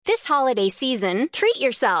holiday season, treat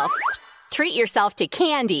yourself. Treat yourself to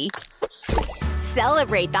candy.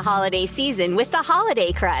 Celebrate the holiday season with the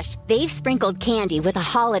Holiday Crush. They've sprinkled candy with a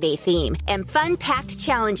holiday theme and fun-packed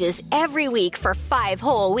challenges every week for 5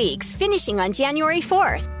 whole weeks, finishing on January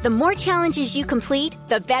 4th. The more challenges you complete,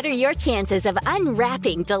 the better your chances of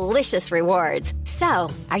unwrapping delicious rewards. So,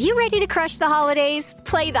 are you ready to crush the holidays?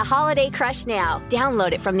 Play the Holiday Crush now.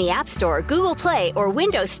 Download it from the App Store, Google Play, or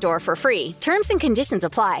Windows Store for free. Terms and conditions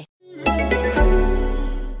apply.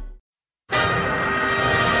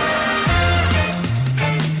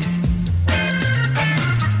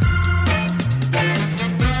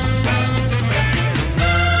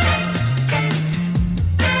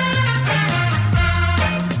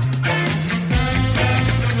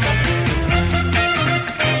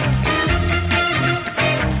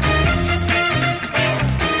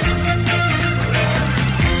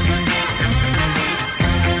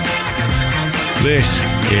 This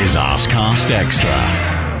is Arsecast Extra.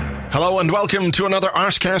 Hello and welcome to another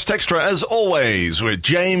Arsecast Extra, as always, with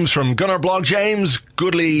James from Gunner Blog. James,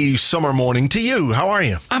 goodly summer morning to you. How are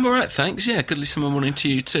you? I'm all right, thanks. Yeah, goodly summer morning to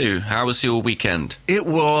you too. How was your weekend? It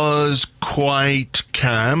was quite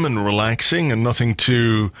calm and relaxing and nothing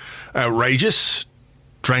too outrageous.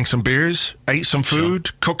 Drank some beers, ate some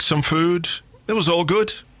food, cooked some food. It was all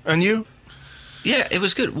good. And you? Yeah, it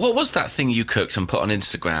was good. What was that thing you cooked and put on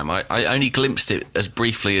Instagram? I only glimpsed it as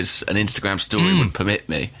briefly as an Instagram story would permit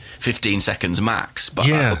me. 15 seconds max.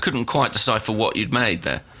 But I couldn't quite decipher what you'd made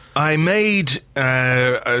there. I made,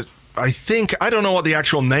 I don't know what the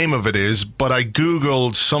actual name of it is, but I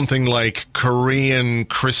Googled something like Korean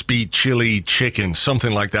crispy chili chicken,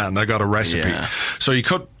 something like that, and I got a recipe. Yeah. So you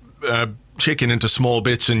cut chicken into small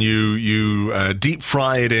bits and you deep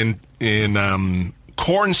fry it in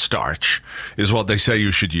cornstarch is what they say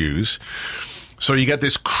you should use. So you get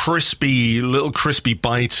this little crispy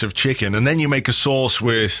bites of chicken, and then you make a sauce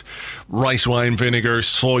with rice wine vinegar,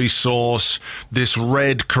 soy sauce, this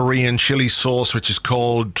red Korean chili sauce, which is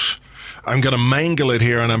called, I'm going to mangle it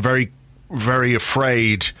here, and I'm very, very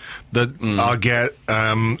afraid that I'll get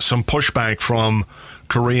some pushback from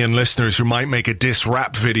Korean listeners who might make a diss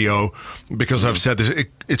rap video because I've said this.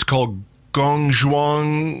 It's called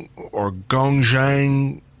Gongjuang or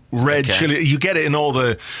Gongjiang red chili. You get it in all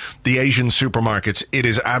the Asian supermarkets. It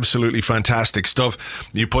is absolutely fantastic stuff.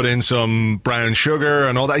 You put in some brown sugar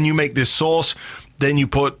and all that, and you make this sauce. Then you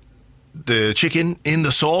put the chicken in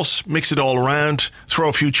the sauce, mix it all around, throw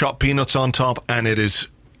a few chopped peanuts on top, and it is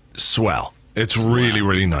swell. It's really,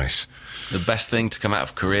 really nice. The best thing to come out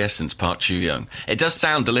of Korea since Park Chu-young. It does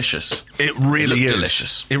sound delicious. It really is.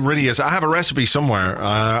 Delicious. It really is. I have a recipe somewhere.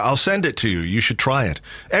 I'll send it to you. You should try it.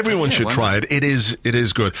 Everyone should try it. It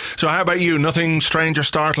is good. So how about you? Nothing strange or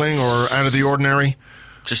startling or out of the ordinary?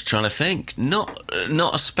 Just trying to think. Not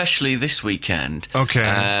especially this weekend. Okay.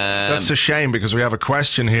 That's a shame because we have a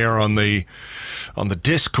question here on the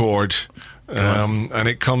Discord. And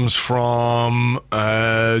it comes from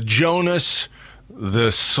Jonas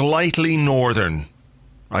the Slightly Northern.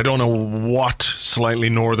 I don't know what Slightly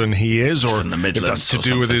Northern he is, or if that's to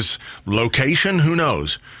do with his location. Who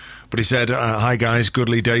knows? But he said, hi guys,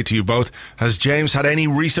 goodly day to you both. Has James had any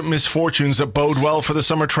recent misfortunes that bode well for the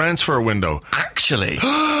summer transfer window? Actually.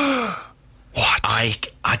 What? I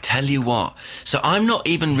tell you what. So I'm not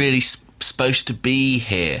even really supposed to be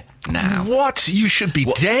here now. What? You should be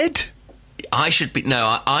dead? I should be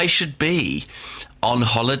on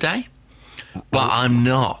holiday. But I'm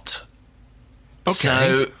not. Okay.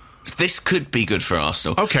 So this could be good for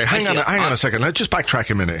Arsenal. Okay, hang on a second. Let's just backtrack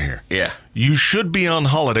a minute here. Yeah. You should be on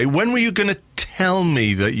holiday. When were you going to tell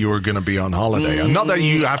me that you were going to be on holiday? And not that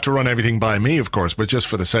you have to run everything by me, of course, but just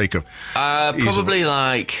for the sake of... probably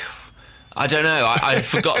like... I don't know. I've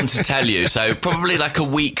forgotten to tell you. So probably like a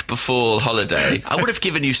week before holiday. I would have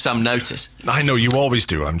given you some notice. I know, you always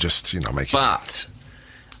do. I'm just, making... But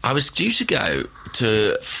I was due to go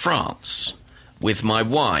to France with my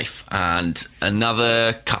wife and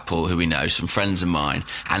another couple who we know, some friends of mine,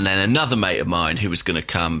 and then another mate of mine who was going to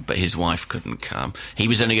come, but his wife couldn't come. He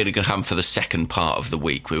was only going to come for the second part of the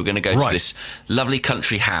week. We were going to go to this lovely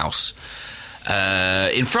country house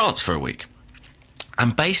in France for a week.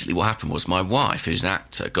 And basically what happened was my wife, who's an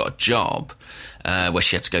actor, got a job where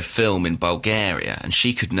she had to go film in Bulgaria, and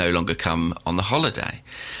she could no longer come on the holiday.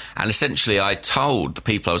 And essentially I told the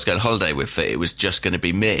people I was going on holiday with that it was just going to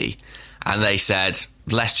be me. And they said,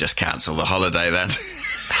 let's just cancel the holiday then.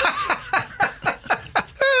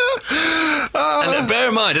 And bear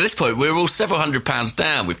in mind, at this point, we were all several £100s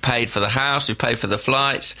down. We've paid for the house, we've paid for the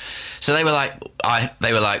flights. So they were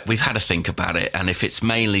like, we've had to think about it. And if it's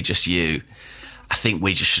mainly just you, I think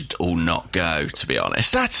we just should all not go, to be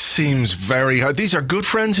honest. That seems very hard. These are good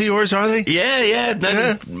friends of yours, are they? Yeah.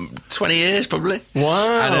 No, 20 years, probably.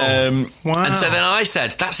 Wow. Wow. And so then I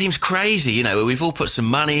said, that seems crazy. You know, we've all put some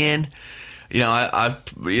money in. You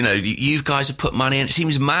know, you guys have put money in. It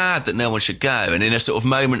seems mad that no one should go. And in a sort of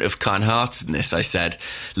moment of kind-heartedness, I said,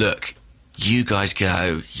 look, you guys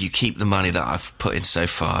go. You keep the money that I've put in so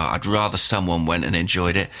far. I'd rather someone went and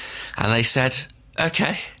enjoyed it. And they said,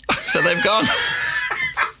 okay. So they've gone.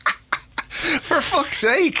 For fuck's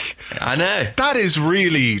sake. I know.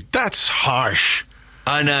 That's harsh.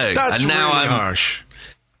 I know. That's and now really harsh.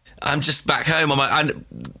 I'm just back home.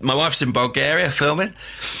 My wife's in Bulgaria filming.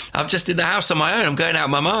 I'm just in the house on my own. I'm going out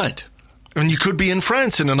of my mind. And you could be in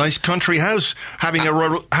France in a nice country house having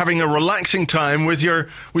a relaxing time with your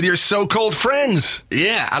so-called friends.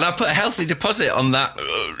 Yeah, and I put a healthy deposit on that.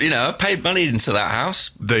 I've paid money into that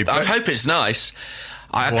house. I hope it's nice.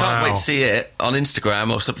 I can't wait to see it on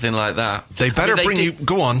Instagram or something like that. They better bring you...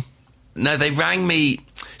 Go on. No, they rang me...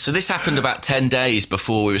 So this happened about 10 days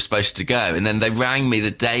before we were supposed to go. And then they rang me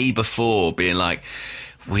the day before being like,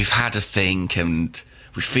 we've had a think and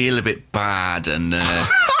we feel a bit bad. And,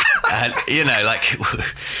 and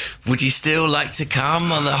would you still like to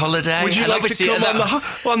come on the holiday? Would you like to come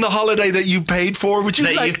on the holiday that you paid for? Would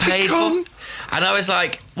you like to come? And I was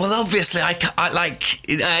like, well, obviously,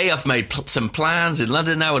 I've made some plans in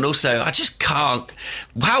London now, and also I just can't.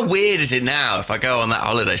 How weird is it now if I go on that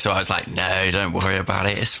holiday? So I was like, no, don't worry about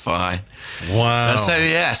it. It's fine. Wow. And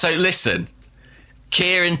so listen,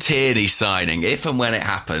 Kieran Tierney signing, if and when it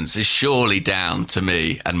happens, is surely down to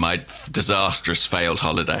me and my disastrous failed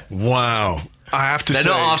holiday. Wow. I have to say...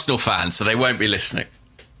 They're not Arsenal fans, so they won't be listening.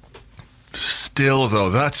 Still, though,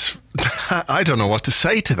 I don't know what to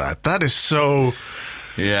say to that. That is so...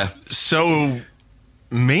 Yeah. So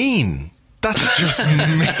mean. That's just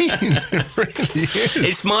mean. It really is.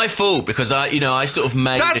 It's my fault because I sort of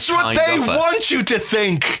made That's what they want you to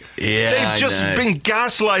think. Yeah, They've just been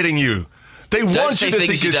gaslighting you. They want you to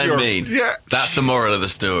think you don't mean. Yeah. That's the moral of the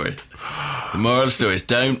story. The moral of the story is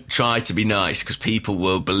don't try to be nice because people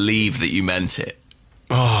will believe that you meant it.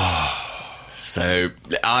 Oh. So,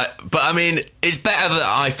 I mean, it's better that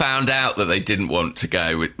I found out that they didn't want to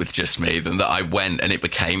go with just me than that I went and it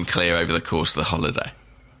became clear over the course of the holiday.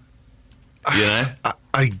 You know?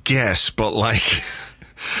 I guess, but like...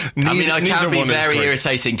 I can be very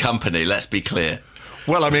irritating company, let's be clear.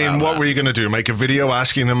 Well, I mean, what were you going to do? Make a video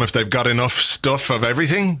asking them if they've got enough stuff of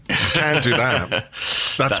everything? You can't do that.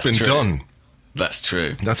 That's been done. That's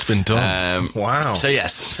true. That's been done. Wow. So,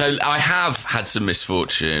 yes. So, I have had some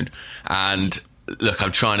misfortune. And, look,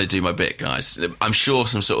 I'm trying to do my bit, guys. I'm sure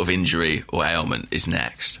some sort of injury or ailment is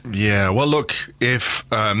next. Yeah. Well, look, if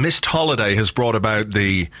missed holiday has brought about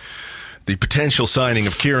the potential signing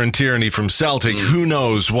of Kieran Tierney from Celtic, who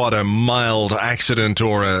knows what a mild accident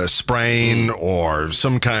or a sprain or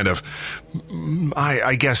some kind of,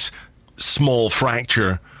 I guess, small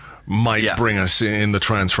fracture might bring us in the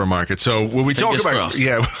transfer market. So will we talk about... Crossed.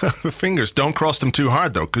 Yeah, fingers. Don't cross them too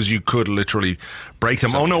hard, though, because you could literally break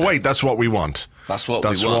them. Oh, no, wait, that's what we want. That's what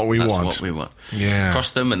we want. Yeah.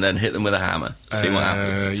 Cross them and then hit them with a hammer. See what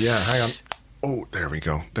happens. Yeah, hang on. Oh, there we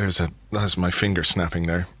go. That's my finger snapping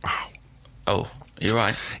there. Oh, you're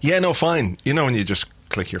right. Yeah, no, fine. You know when you just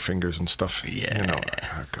click your fingers and stuff. Yeah. You know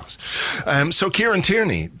how it goes. So Kieran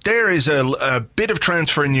Tierney, there is a bit of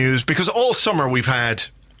transfer news because all summer we've had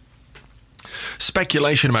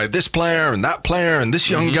speculation about this player and this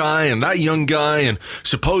young guy and that young guy and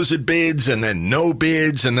supposed bids and then no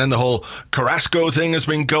bids and then the whole Carrasco thing has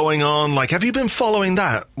been going on. Like, have you been following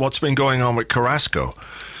that? What's been going on with Carrasco?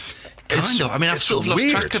 Kind of. I mean, I've sort of lost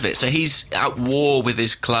track of it. So he's at war with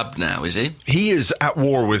his club now, is he? He is at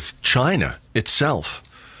war with China itself,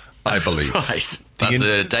 I believe. Right. That's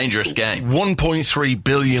a dangerous game. 1.3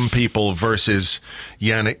 billion people versus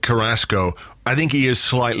Yannick Carrasco. I think he is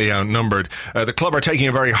slightly outnumbered. The club are taking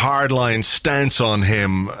a very hardline stance on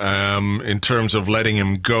him in terms of letting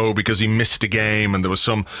him go because he missed a game, and there was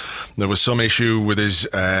some issue with his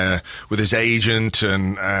agent,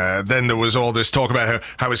 and then there was all this talk about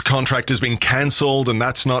how his contract has been cancelled, and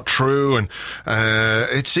that's not true. And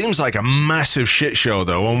it seems like a massive shit show,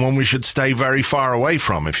 though, and one we should stay very far away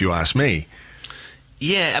from, if you ask me.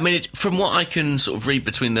 Yeah, I mean, from what I can sort of read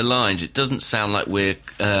between the lines, it doesn't sound like we're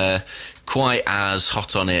quite as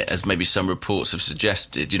hot on it as maybe some reports have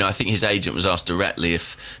suggested. You know, I think his agent was asked directly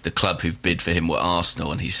if the club who've bid for him were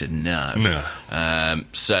Arsenal, and he said no. No.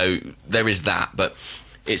 So there is that, but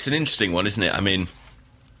it's an interesting one, isn't it? I mean,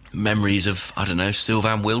 memories of, I don't know,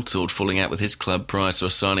 Sylvain Wiltord falling out with his club prior to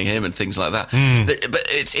us signing him and things like that. But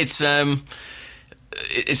it's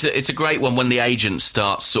it's a great one when the agent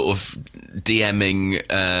starts sort of DMing,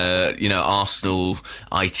 Arsenal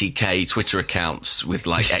ITK Twitter accounts with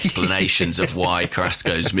like explanations of why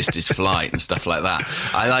Carrasco's missed his flight and stuff like that.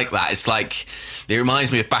 I like that. It's like, it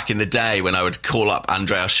reminds me of back in the day when I would call up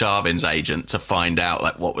Andrei Arshavin's agent to find out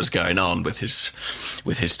like what was going on with his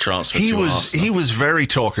transfer to Arsenal. He was very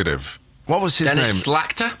talkative. What was his name? Dennis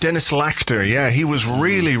Slachter? Dennis Slachter, yeah. He was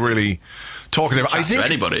really, really talkative.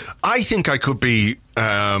 Anybody. I think I could be.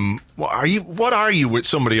 What are you with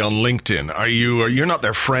somebody on LinkedIn? You're not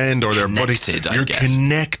their friend or their buddy? You're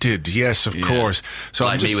connected. Yes, of course. So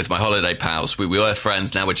like me with my holiday pals. We were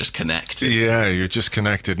friends. Now we're just connected. Yeah, you're just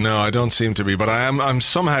connected. No, I don't seem to be, but I'm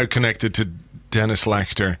somehow connected to Dennis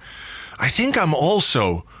Slachter. I think I'm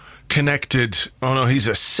also connected. Oh no, he's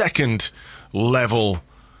a second level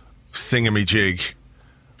thingamajig.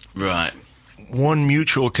 Right. One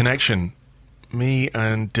mutual connection. Me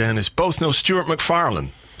and Dennis both know Stuart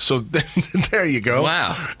McFarlane. So there you go.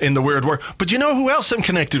 Wow. In the weird world. But you know who else I'm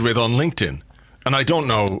connected with on LinkedIn? And I don't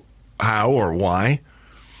know how or why.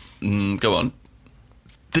 Go on.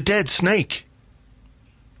 The Dead Snake.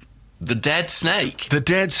 The Dead Snake? The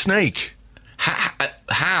Dead Snake.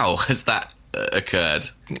 How has that occurred?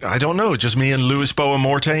 I don't know. Just me and Luis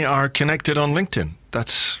Boamorte are connected on LinkedIn.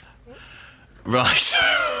 That's... Right.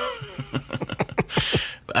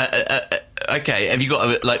 Okay, have you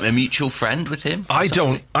got a mutual friend with him? I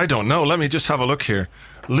don't know. Let me just have a look here.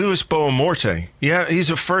 Luis Boamorte. Yeah,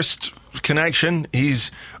 he's a first connection.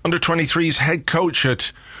 He's under 23's head coach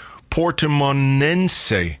at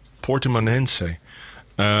Portimonense. He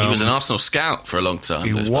was an Arsenal scout for a long time.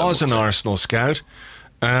 He was an Arsenal scout.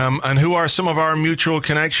 And who are some of our mutual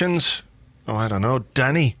connections? Oh, I don't know.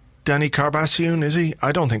 Danny Carbassion, is he?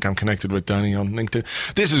 I don't think I'm connected with Danny on LinkedIn.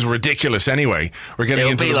 This is ridiculous anyway. We're getting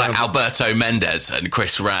into be like Alberto Mendes and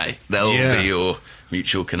Chris Ray. They'll be your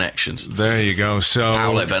mutual connections. There you go. So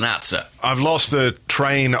Paolo Venazza. I've lost the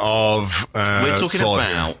train of we're talking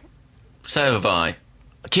about here. So have I.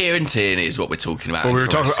 Kieran Tierney is what we're talking about. Well, we were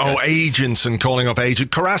talking about agents and calling up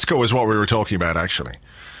agents. Carrasco is what we were talking about, actually.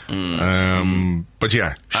 But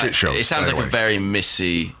yeah, shit show. It sounds like a very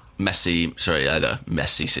messy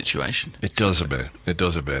situation. It does a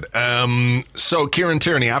bit. So Kieran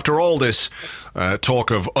Tierney, after all this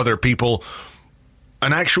talk of other people,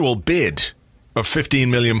 an actual bid of £15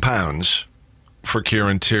 million for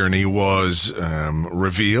Kieran Tierney was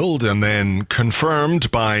revealed and then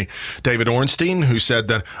confirmed by David Ornstein, who said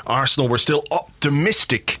that Arsenal were still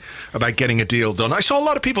optimistic about getting a deal done. I saw a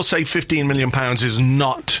lot of people say £15 million is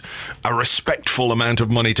not a respectful amount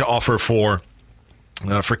of money to offer for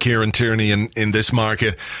Kieran Tierney in this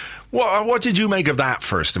market. What did you make of that,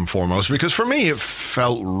 first and foremost? Because for me, it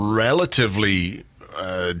felt relatively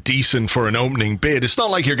decent for an opening bid. It's not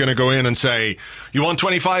like you're going to go in and say, you want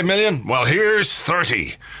 25 million? Well, here's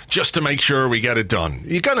 30, just to make sure we get it done.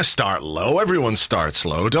 You're going to start low. Everyone starts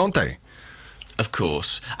low, don't they? Of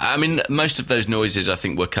course. I mean, most of those noises, I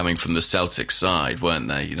think, were coming from the Celtic side, weren't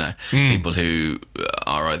they? You know, people who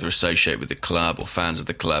are either associated with the club or fans of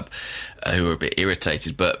the club who are a bit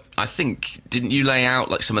irritated. But I think, didn't you lay out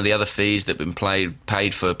like some of the other fees that have been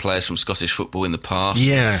paid for players from Scottish football in the past?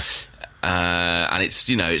 Yeah. And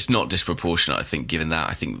it's not disproportionate, I think, given that.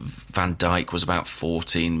 I think Van Dijk was about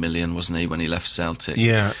 14 million, wasn't he, when he left Celtic?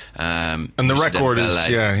 Yeah. And the record is,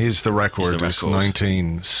 he's the record. It's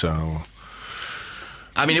 19, so...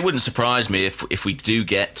 I mean, it wouldn't surprise me if we do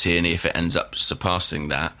get Tierney, if it ends up surpassing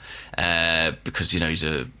that, because, he's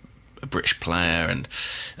a British player and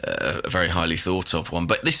a very highly thought of one.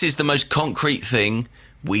 But this is the most concrete thing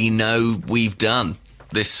we know we've done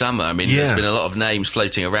this summer. I mean, there's been a lot of names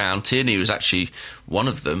floating around. Tierney was actually one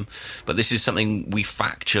of them, but this is something we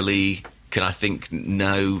factually can, I think,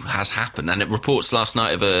 know has happened. And it reports last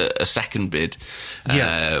night of a second bid,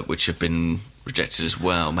 which have been rejected as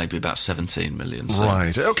well, maybe about 17 million. So.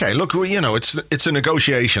 Right. Okay. Look, it's a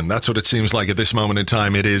negotiation. That's what it seems like at this moment in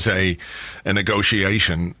time. It is a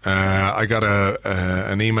negotiation. I got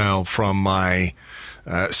an email from my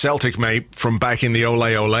Celtic mate from back in the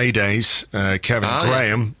Ole Ole days, Kevin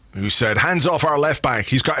Graham, who said, hands off our left back.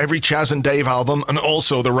 He's got every Chaz and Dave album and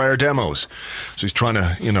also the rare demos. So he's trying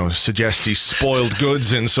to, suggest he's spoiled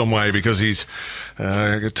goods in some way because he's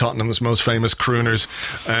Tottenham's most famous crooners.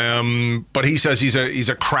 But he says he's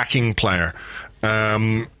a cracking player.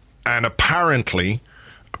 And apparently,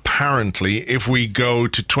 if we go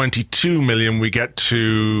to 22 million, we get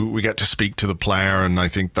to speak to the player, and I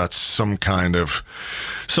think that's some kind of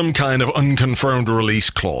unconfirmed release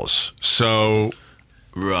clause. So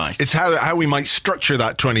Right. It's how we might structure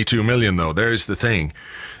that 22 million, though. There's the thing.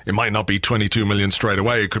 It might not be 22 million straight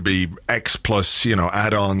away. It could be X plus,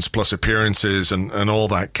 add-ons plus appearances and all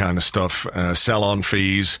that kind of stuff, sell-on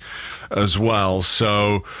fees as well.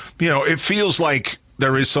 So, it feels like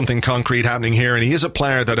there is something concrete happening here, and he is a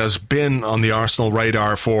player that has been on the Arsenal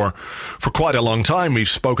radar for quite a long time. We've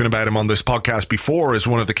spoken about him on this podcast before as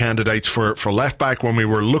one of the candidates for left back. When we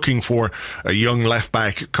were looking for a young left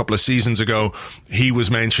back a couple of seasons ago, he was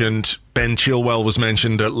mentioned. Ben Chilwell was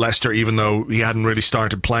mentioned at Leicester, even though he hadn't really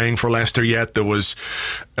started playing for Leicester yet. There was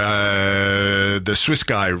the Swiss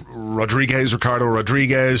guy, Ricardo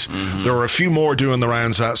Rodriguez. Mm-hmm. There were a few more doing the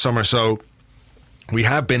rounds that summer, so we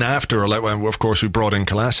have been after, of course, we brought in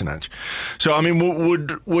Kolasinac. So, I mean,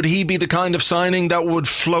 would he be the kind of signing that would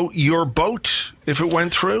float your boat if it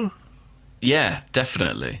went through? Yeah,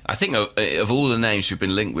 definitely. I think of all the names we've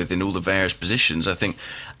been linked with in all the various positions, I think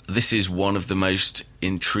this is one of the most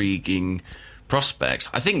intriguing prospects.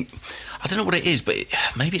 I don't know what it is, but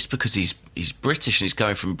maybe it's because he's British and he's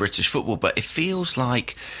going from British football, but it feels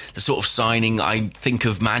like the sort of signing I think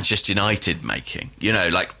of Manchester United making,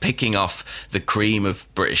 like picking off the cream of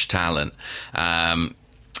British talent. And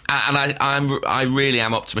I really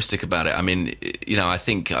am optimistic about it. I mean, I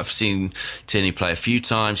think I've seen Tierney play a few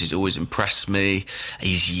times. He's always impressed me.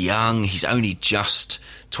 He's young. He's only just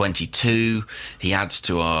 22. He adds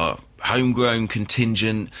to our homegrown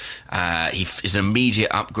contingent. He is an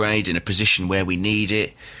immediate upgrade in a position where we need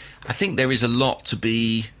it. I think there is a lot to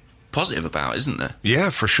be positive about, isn't there? Yeah,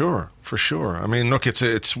 for sure. I mean, look,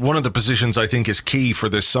 it's one of the positions I think is key for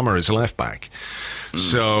this summer is left back.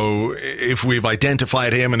 So if we've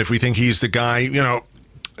identified him and if we think he's the guy,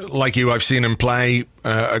 like you, I've seen him play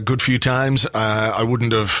a good few times. I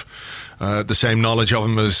wouldn't have the same knowledge of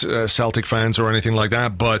him as Celtic fans or anything like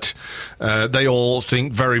that, but they all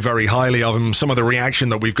think very, very highly of him. Some of the reaction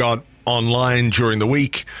that we've got online during the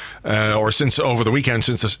week or since over the weekend,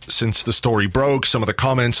 since the story broke, some of the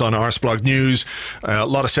comments on Arseblog News, a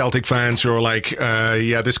lot of Celtic fans who are like,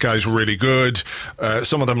 yeah, this guy's really good.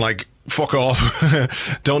 Some of them like, fuck off,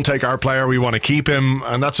 don't take our player, we want to keep him.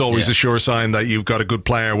 And that's always a sure sign that you've got a good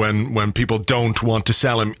player when people don't want to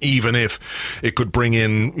sell him, even if it could bring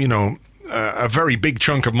in, a very big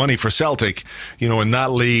chunk of money for Celtic. In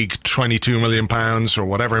that league, £22 million or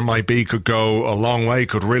whatever it might be could go a long way,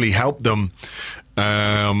 could really help them,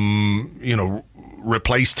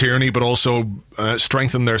 replace Tierney, but also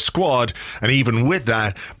strengthen their squad. And even with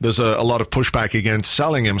that, there's a lot of pushback against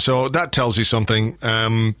selling him. So that tells you something.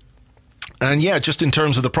 And yeah, just in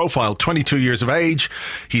terms of the profile, 22 years of age,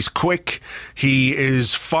 he's quick, he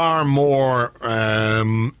is far more,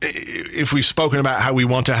 if we've spoken about how we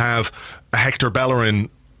want to have a Hector Bellerin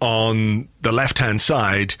on the left-hand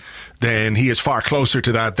side, then he is far closer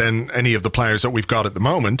to that than any of the players that we've got at the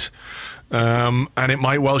moment. And it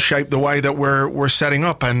might well shape the way that we're setting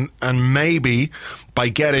up. And maybe by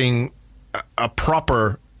getting a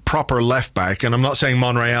proper left back, and I'm not saying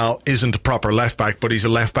Monreal isn't a proper left back, but he's a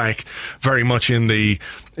left back very much in the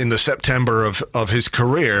September of his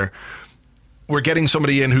career. We're getting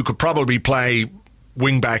somebody in who could probably play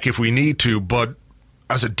wing back if we need to, but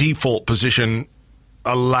as a default position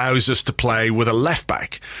allows us to play with a left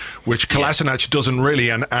back, which Kolasinac doesn't really.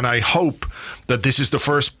 And I hope that this is the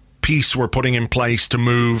first piece we're putting in place to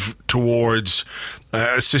move towards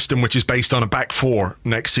a system which is based on a back four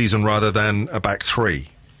next season rather than a back three.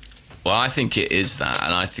 Well, I think it is that,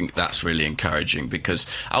 and I think that's really encouraging because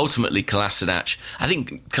ultimately I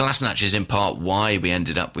think Kolasinac is in part why we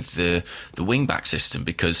ended up with the wing-back system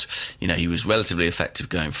because, he was relatively effective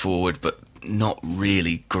going forward, but not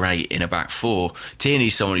really great in a back four.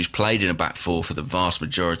 Tierney's someone who's played in a back four for the vast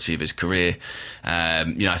majority of his career. I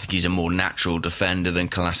think he's a more natural defender than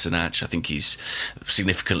Kolasinac. I think he's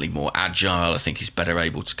significantly more agile. I think he's better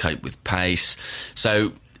able to cope with pace.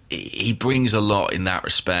 So he brings a lot in that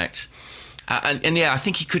respect. And I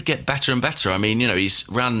think he could get better and better. I mean, he's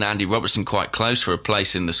run Andy Robertson quite close for a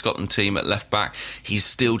place in the Scotland team at left back. He's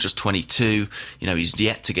still just 22. He's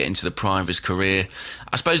yet to get into the prime of his career.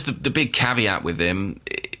 I suppose the big caveat with him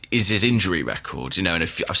is his injury record, and I've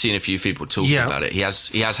seen a few people talking about it. He has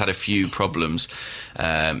had a few problems.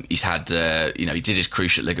 He's had, he did his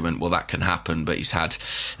cruciate ligament. Well, that can happen, but he's had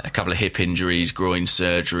a couple of hip injuries, groin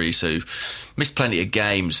surgery, so missed plenty of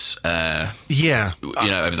games. Over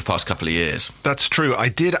the past couple of years. That's true. I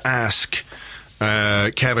did ask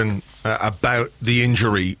Kevin about the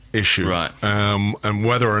injury issue, right, and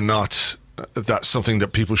whether or not that's something that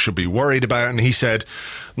people should be worried about, and he said,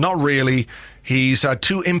 not really. He's had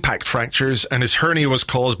 2 impact fractures and his hernia was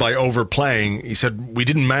caused by overplaying. He said, we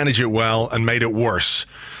didn't manage it well and made it worse.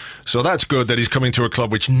 So that's good that he's coming to a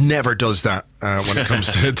club which never does that when it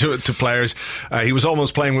comes to players. He was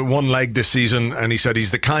almost playing with one leg this season, and he said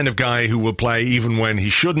he's the kind of guy who will play even when he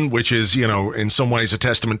shouldn't, which is, in some ways a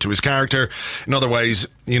testament to his character. In other ways,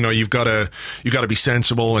 you've got to be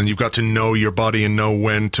sensible, and you've got to know your body and know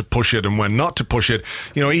when to push it and when not to push it.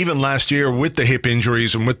 Even last year with the hip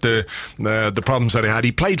injuries and with the problems that he had,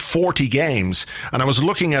 he played 40 games, and I was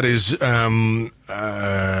looking at his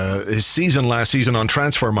season last season on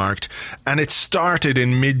Transfermarkt, and it started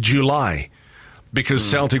in mid-July because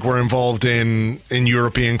Celtic were involved in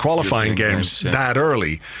European qualifying games that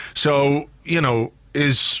early. So,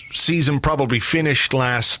 his season probably finished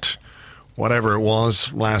last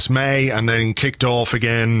May, and then kicked off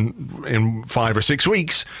again in 5 or 6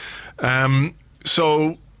 weeks.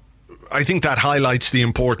 So I think that highlights the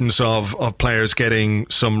importance of players getting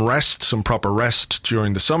some rest, some proper rest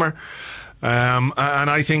during the summer. And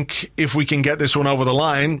I think if we can get this one over the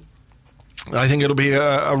line, I think it'll be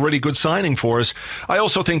a really good signing for us. I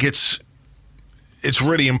also think it's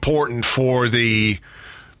really important for the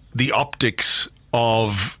optics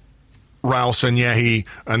of Raul Sanllehi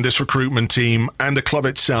and this recruitment team and the club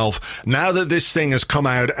itself. Now that this thing has come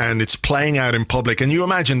out and it's playing out in public, and you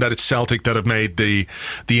imagine that it's Celtic that have made the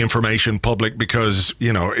information public because,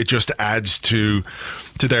 it just adds to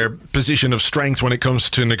their position of strength when it comes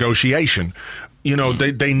to negotiation.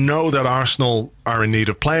 They know that Arsenal are in need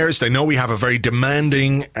of players. They know we have a very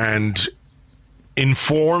demanding and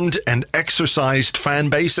informed and exercised fan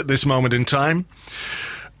base at this moment in time.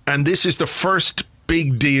 And this is the first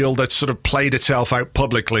big deal that's sort of played itself out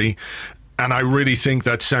publicly. And I really think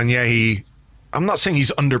that Sanllehi, I'm not saying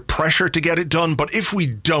he's under pressure to get it done, but if we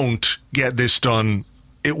don't get this done,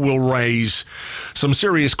 it will raise some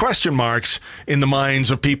serious question marks in the minds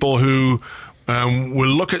of people who will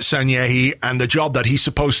look at Sanllehi and the job that he's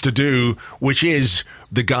supposed to do, which is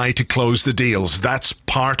the guy to close the deals. That's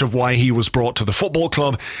part of why he was brought to the football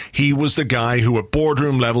club. He was the guy who at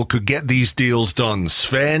boardroom level could get these deals done.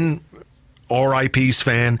 Sven, R.I.P.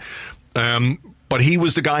 Sven, but he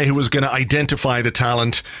was the guy who was going to identify the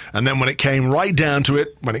talent. And then when it came right down to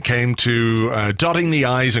it, when it came to dotting the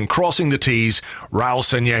I's and crossing the T's, Raul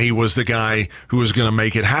Sanllehi was the guy who was going to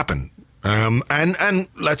make it happen. And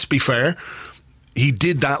let's be fair, he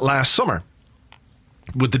did that last summer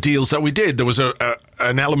with the deals that we did. There was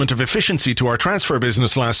an element of efficiency to our transfer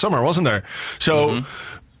business last summer, wasn't there? So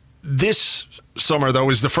this summer, though,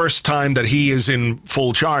 is the first time that he is in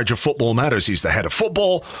full charge of Football Matters. He's the head of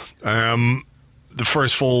football. The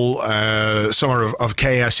first full summer of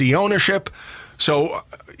KSE ownership. So,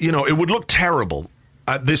 it would look terrible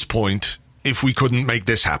at this point if we couldn't make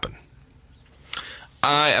this happen.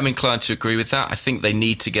 I am inclined to agree with that. I think they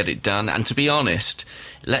need to get it done. And to be honest,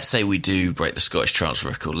 let's say we do break the Scottish transfer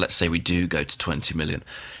record. Let's say we do go to 20 million.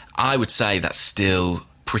 I would say that's still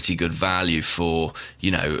pretty good value for,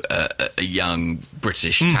 a young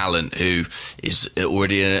British talent who is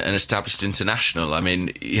already an established international. I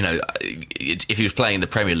mean, if he was playing in the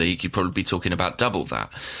Premier League, you'd probably be talking about double that.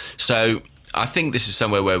 So I think this is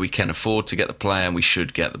somewhere where we can afford to get the player, and we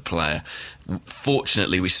should get the player.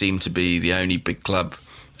 Fortunately, we seem to be the only big club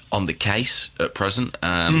on the case at present.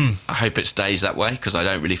 I hope it stays that way, because I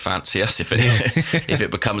don't really fancy us if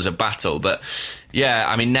it becomes a battle. But yeah,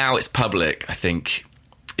 I mean, now it's public. I think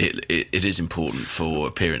it is important for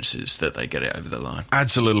appearances that they get it over the line.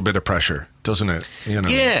 Adds a little bit of pressure, doesn't it?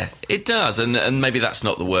 Yeah, it does. And maybe that's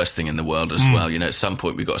not the worst thing in the world as well. At some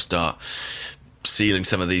point we've got to start sealing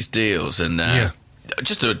some of these deals. And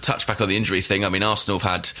just to touch back on the injury thing, I mean, Arsenal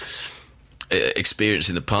have had experience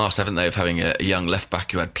in the past, haven't they, of having a young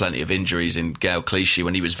left-back who had plenty of injuries in Gael Clichy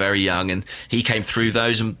when he was very young, and he came through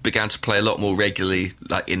those and began to play a lot more regularly,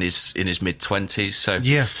 like in his mid-20s. So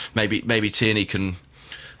maybe Tierney can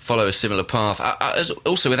follow a similar path.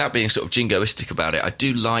 Also, without being sort of jingoistic about it, I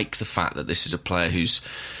do like the fact that this is a player who's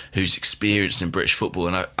experienced in British football,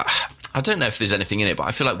 and I don't know if there's anything in it, but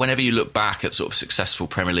I feel like whenever you look back at sort of successful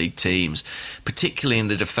Premier League teams, particularly in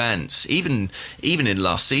the defence, even in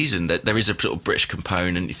last season, that there is a sort of British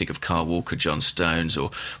component. You think of Kyle Walker, John Stones,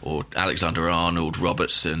 or Alexander-Arnold,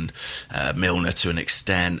 Robertson, Milner to an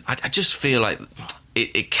extent. I just feel like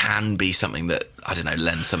it can be something that, I don't know,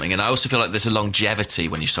 lends something. And I also feel like there's a longevity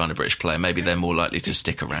when you sign a British player. Maybe they're more likely to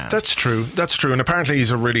stick around. That's true. And apparently he's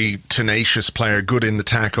a really tenacious player, good in the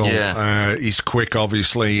tackle. Yeah. He's quick,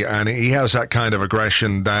 obviously, and he has that kind of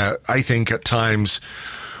aggression that I think at times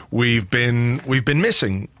we've been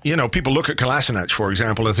missing. People look at Kolasinac, for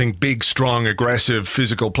example, and think big, strong, aggressive,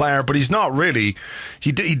 physical player, but he's not really.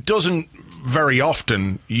 He doesn't very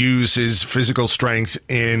often use his physical strength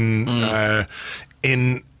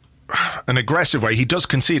in an aggressive way. He does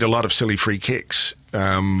concede a lot of silly free kicks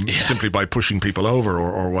simply by pushing people over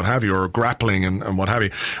or what have you, or grappling and what have you.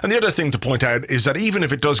 And the other thing to point out is that even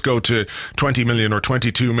if it does go to 20 million or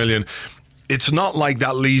 22 million, it's not like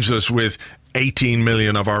that leaves us with 18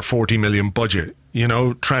 million of our 40 million budget. You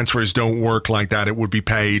know, transfers don't work like that. It would be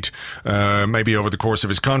paid maybe over the course of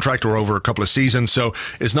his contract or over a couple of seasons. So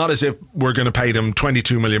it's not as if we're going to pay them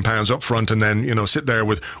 22 million pounds up front and then, you know, sit there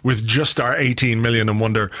with just our 18 million and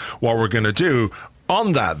wonder what we're going to do.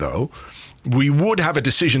 On that, though, we would have a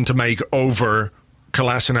decision to make over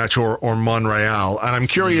Kolasinac or Monreal. And I'm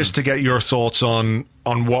curious to get your thoughts on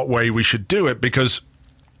what way we should do it, because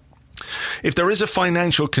if there is a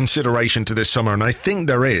financial consideration to this summer, and I think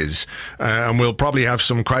there is, and we'll probably have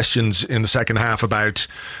some questions in the second half about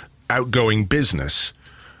outgoing business.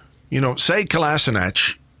 You know, say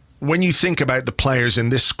Kolasinac, when you think about the players in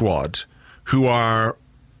this squad who are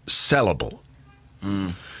sellable,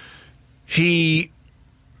 he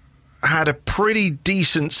had a pretty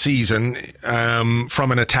decent season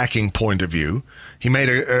from an attacking point of view. He made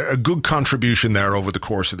a good contribution there over the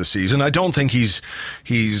course of the season. I don't think he's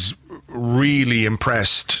really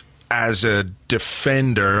impressed as a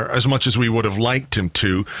defender as much as we would have liked him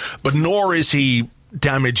to, but nor is he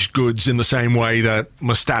damaged goods in the same way that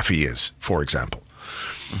Mustafi is, for example.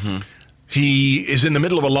 He is in the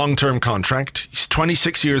middle of a long-term contract. He's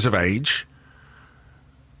 26 years of age.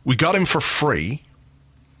 We got him for free.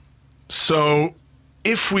 So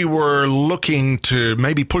if we were looking to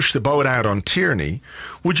maybe push the boat out on Tierney,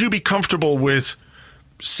 would you be comfortable with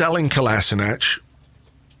selling Kolasinac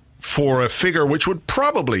for a figure which would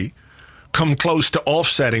probably come close to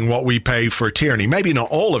offsetting what we pay for Tierney? Maybe not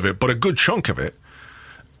all of it, but a good chunk of it.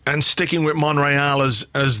 And sticking with Monreal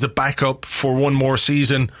as the backup for one more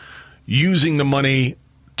season, using the money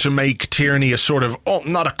to make Tierney a sort of,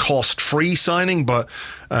 not a cost-free signing, but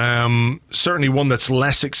certainly one that's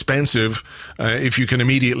less expensive if you can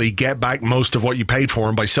immediately get back most of what you paid for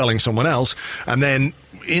him by selling someone else. And then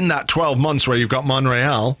in that 12 months where you've got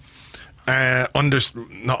Monreal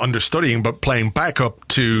not understudying, but playing backup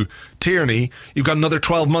to Tierney, you've got another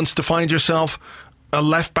 12 months to find yourself a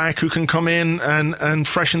left-back who can come in and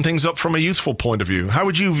freshen things up from a youthful point of view. How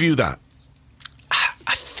would you view that?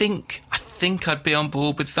 I think I'd be on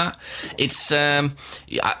board with that. It's I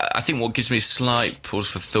think what gives me a slight pause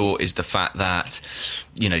for thought is the fact that,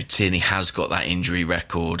 you know, Tierney has got that injury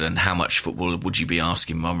record, and how much football would you be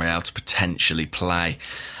asking Monreal to potentially play?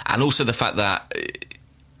 And also the fact that,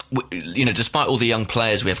 you know, despite all the young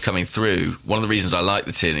players we have coming through, one of the reasons I like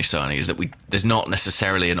the Tierney signing is that there's not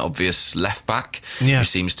necessarily an obvious left back who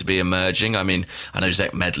seems to be emerging. I mean, I know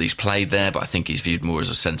Zach Medley's played there, but I think he's viewed more as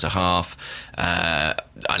a centre half.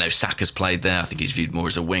 I know Saka's played there. I think he's viewed more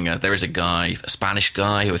as a winger. There is a Spanish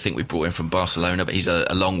guy who I think we brought in from Barcelona, but he's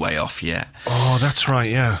a long way off yet. Oh, that's right,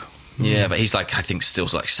 yeah. Yeah, but he's I think still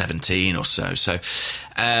 17 or so. So,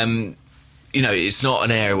 you know, it's not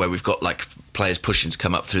an area where we've got players pushing to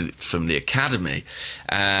come up from the academy.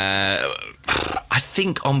 I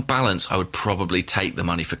think on balance I would probably take the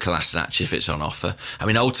money for Kolasinac if it's on offer. I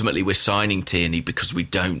mean, ultimately we're signing Tierney because we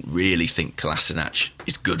don't really think Kolasinac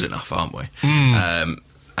is good enough, aren't we?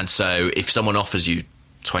 And so if someone offers you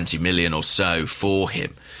 20 million or so for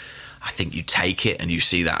him, I think you take it and you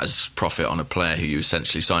see that as profit on a player who you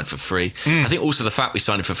essentially signed for free. I think also the fact we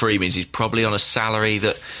signed him for free means he's probably on a salary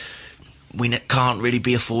that we can't really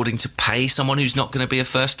be affording to pay someone who's not going to be a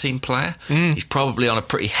first-team player. He's probably on a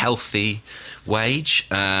pretty healthy wage,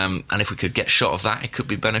 and if we could get shot of that, it could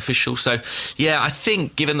be beneficial. So, yeah, I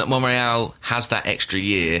think given that Monreal has that extra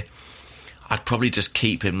year, I'd probably just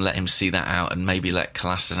keep him, let him see that out, and maybe let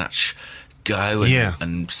Kolasinac go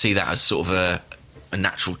and see that as sort of a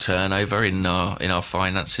natural turnover in our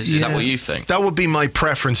finances. Is that what you think? That would be my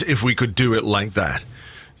preference if we could do it like that.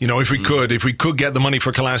 You know, if we could get the money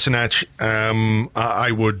for Kolasinac,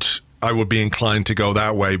 I would be inclined to go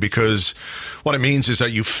that way, because what it means is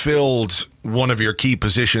that you filled one of your key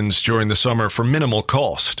positions during the summer for minimal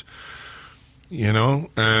cost. You know,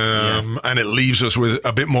 and it leaves us with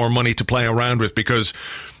a bit more money to play around with, because,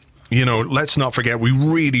 you know, let's not forget, we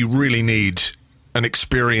really, really need an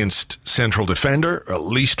experienced central defender, at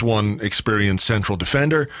least one experienced central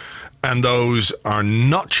defender, and those are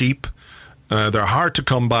not cheap. They're hard to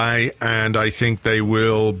come by, and I think they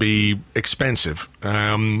will be expensive.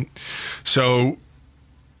 So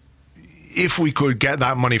if we could get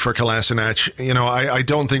that money for Kolasinac, you know, I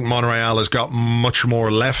don't think Monreal has got much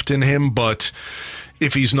more left in him, but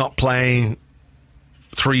if he's not playing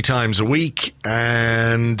 3 times a week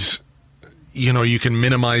and, you know, you can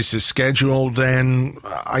minimise his schedule, then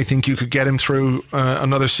I think you could get him through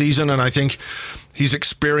another season. And I think he's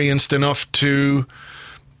experienced enough to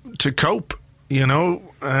cope. Yeah.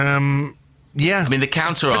 I mean, the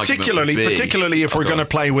counter argument particularly if we're going to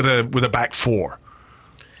play with a back four.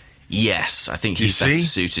 Yes, I think he's better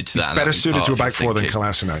suited to that. He's better suited to a back four than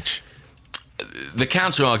Kolasinac. The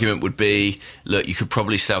counter argument would be, look, you could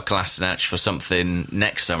probably sell Kolasinac for something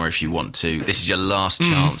next summer if you want to. This is your last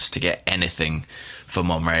chance to get anything for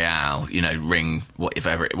Monreal. Ring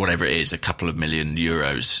whatever it is, a couple of million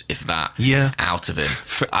euros, if that, out of him.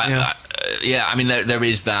 I mean, there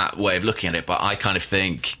is that way of looking at it, but I kind of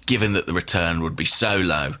think, given that the return would be so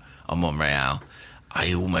low on Monreal,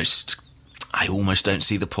 I almost don't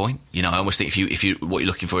see the point. I almost think if you what you're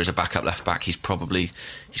looking for is a backup left back, he's probably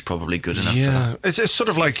good enough for that. It's sort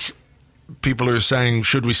of like people are saying,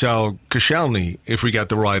 should we sell Koscielny if we get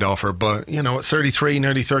the right offer? But at 33,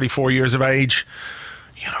 nearly 34 years of age,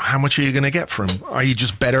 how much are you going to get for him? Are you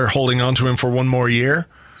just better holding on to him for one more year?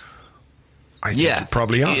 I think you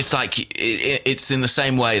probably are. It's like it's in the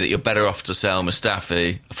same way that you're better off to sell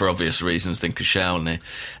Mustafi for obvious reasons than Koscielny.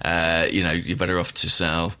 You're better off to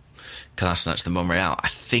sell Kolasinac than Monreal.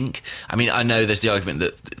 I know there's the argument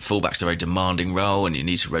that fullback's a very demanding role and you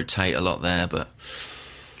need to rotate a lot there, but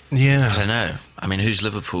I don't know. I mean, who's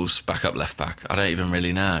Liverpool's backup left back? I don't even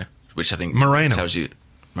really know. Which I think Moreno tells you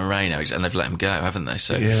Moreno, and they've let him go, haven't they?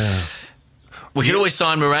 So we could always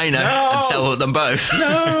sign Moreno and sell them both.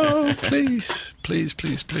 No, please.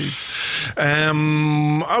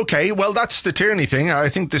 Okay, well, that's the Tierney thing. I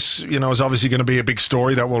think this, is obviously going to be a big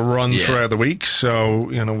story that will run throughout the week. So,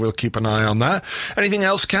 we'll keep an eye on that. Anything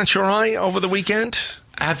else catch your eye over the weekend?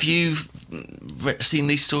 Have you seen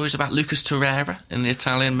these stories about Lucas Torreira in the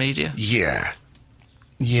Italian media? Yeah.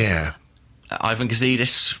 Ivan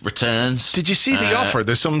Gazidis returns. Did you see the offer?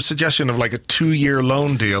 There's some suggestion of like a 2-year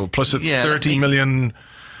loan deal plus a 30 million.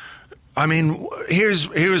 I mean,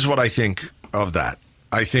 here's what I think of that.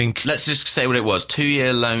 I think... Let's just say what it was.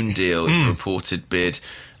 2-year loan deal is the reported bid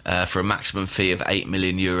for a maximum fee of 8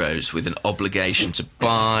 million euros with an obligation to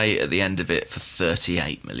buy at the end of it for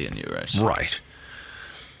 38 million euros. Right.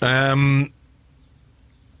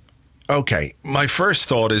 Okay, my first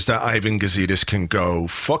thought is that Ivan Gazidis can go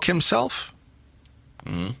fuck himself.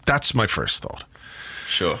 That's my first thought.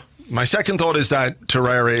 Sure. My second thought is that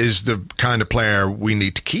Torreira is the kind of player we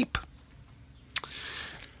need to keep.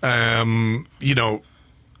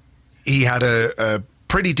 He had a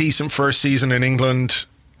pretty decent first season in England,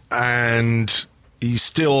 and he's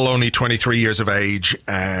still only 23 years of age,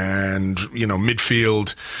 and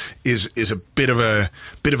midfield is a bit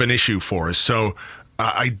of an issue for us. So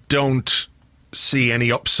I don't see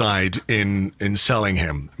any upside in selling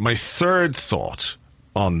him. My third thought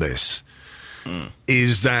on this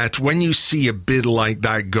is that when you see a bid like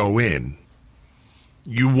that go in,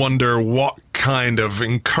 you wonder what kind of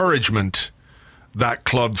encouragement that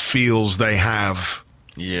club feels they have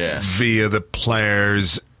via the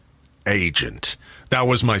player's agent. That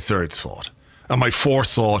was my third thought. And my fourth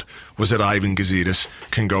thought was that Ivan Gazidis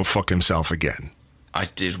can go fuck himself again. I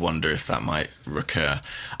did wonder if that might recur.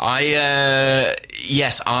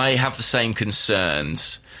 Yes, I have the same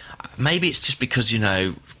concerns. Maybe it's just because,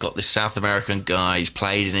 we've got this South American guy, he's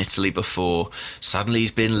played in Italy before, suddenly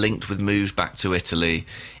he's been linked with moves back to Italy.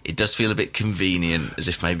 It does feel a bit convenient, as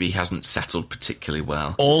if maybe he hasn't settled particularly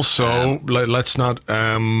well. Also, let's not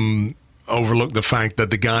overlook the fact that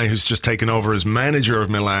the guy who's just taken over as manager of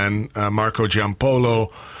Milan, Marco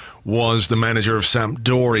Giampolo, was the manager of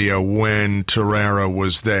Sampdoria when Torreira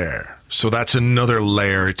was there. So that's another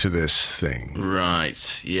layer to this thing.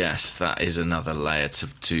 Right, yes, that is another layer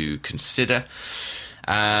to consider.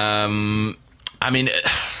 I mean,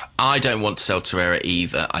 I don't want to sell Torreira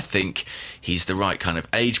either. I think he's the right kind of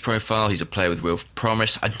age profile. He's a player with real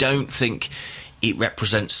promise. I don't think it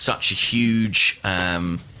represents such a huge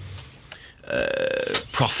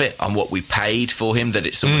profit on what we paid for him that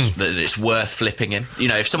it's almost, that it's worth flipping him.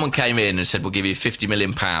 If someone came in and said, we'll give you £50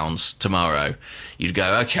 million tomorrow, you'd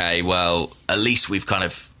go, okay, well, at least we've kind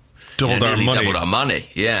of doubled our money.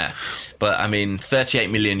 Yeah. But I mean,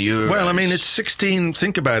 38 million euros. Well, I mean, it's 16.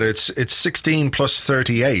 Think about it. It's 16 plus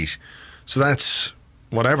 38. So that's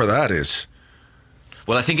whatever that is.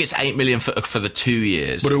 Well, I think it's 8 million for the 2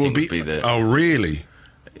 years. But it will be oh, really?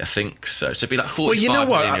 I think so. So it'd be like 45 Well, you know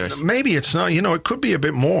what? million euros. Maybe it's not. It could be a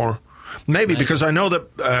bit more. Maybe. Because I know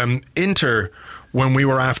that Inter, when we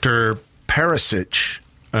were after Perisic,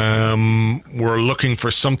 were looking for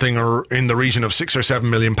something in the region of £6 or £7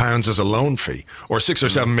 million as a loan fee, or 6 or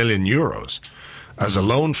 7 million euros as a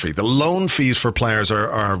loan fee. The loan fees for players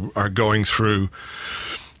are going through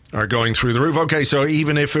are going through the roof. Okay, so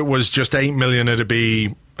even if it was just 8 million, it'd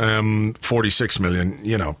be 46 million.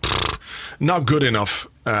 Not good enough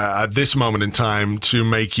at this moment in time to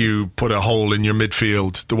make you put a hole in your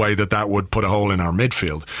midfield the way that would put a hole in our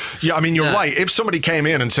midfield. Yeah, I mean, you're right. If somebody came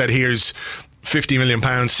in and said, here's 50 million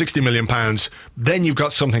pounds, 60 million pounds, then you've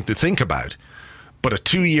got something to think about. But a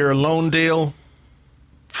 2-year loan deal,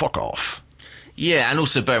 fuck off. Yeah, and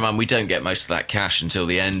also bear in mind, we don't get most of that cash until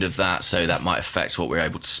the end of that, so that might affect what we're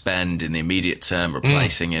able to spend in the immediate term,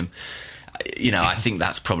 replacing him. I think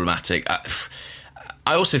that's problematic.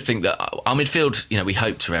 I also think that our midfield, we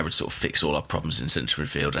hope Torreira would sort of fix all our problems in central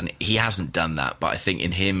midfield, and he hasn't done that. But I think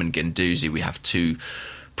in him and Guendouzi, we have two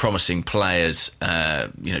promising players.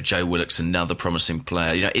 Joe Willock's another promising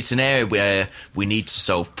player. It's an area where we need to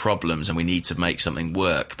solve problems and we need to make something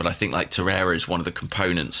work. But I think like Torreira is one of the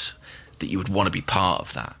components that you would want to be part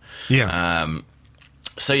of that. Yeah.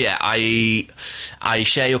 So yeah, I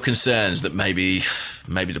share your concerns that maybe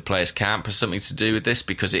the players' camp has something to do with this,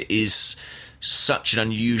 because it is such an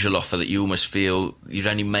unusual offer that you almost feel you'd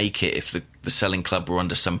only make it if the selling club were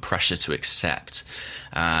under some pressure to accept.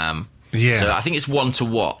 So I think it's one to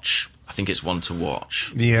watch.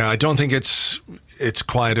 Yeah, I don't think it's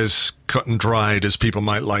quite as cut and dried as people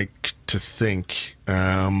might like to think.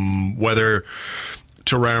 Whether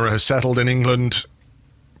Torreira has settled in England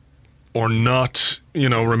or not,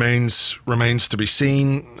 remains to be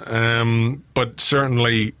seen. But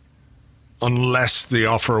certainly, unless the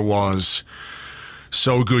offer was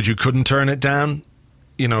so good you couldn't turn it down,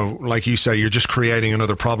 like you say, you're just creating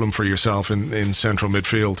another problem for yourself in central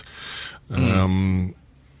midfield.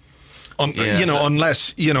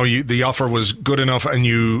 Unless the offer was good enough and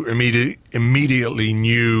you immediately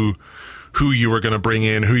knew who you were going to bring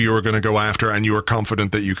in, who you were going to go after, and you were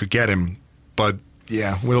confident that you could get him. But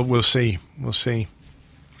yeah, we'll see.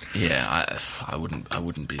 Yeah, I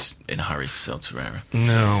wouldn't be in a hurry to sell Torreira.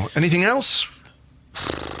 No. Anything else?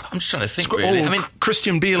 I'm just trying to think. Really,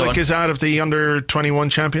 Christian Bielik is out of the under-21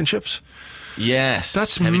 championships. Yes,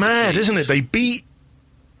 that's mad, isn't it? They beat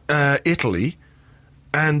Italy,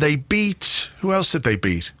 and they beat, who else did they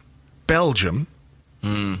beat? Belgium,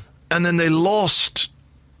 and then they lost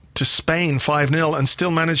to Spain 5-0 and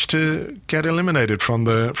still managed to get eliminated from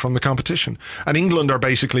the competition. And England are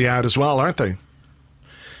basically out as well, aren't they?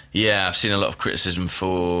 Yeah, I've seen a lot of criticism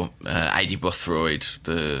for Adi Bothroyd,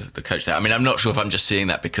 the coach there. I mean, I'm not sure if I'm just seeing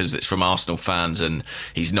that because it's from Arsenal fans and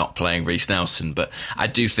he's not playing Reiss Nelson, but I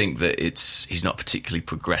do think that he's not a particularly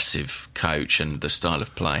progressive coach and the style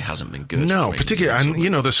of play hasn't been good. No, particularly.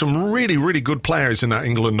 And, there's some really, really good players in that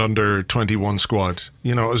England under-21 squad.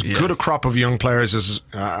 As good a crop of young players as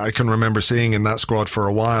I can remember seeing in that squad for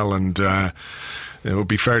a while, and it would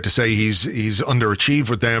be fair to say he's underachieved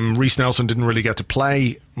with them. Reiss Nelson didn't really get to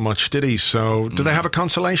play much, did he? So, do they have a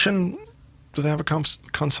consolation? Do they have a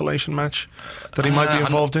consolation match that he might be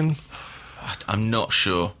involved in? I'm not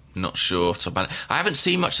sure. I haven't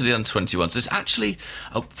seen much of the under-21s. There's actually,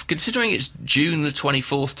 considering it's June the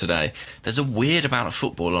 24th today, there's a weird amount of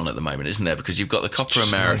football on at the moment, isn't there? Because you've got the Copa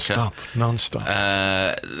America. Non-stop.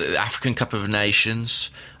 The African Cup of Nations.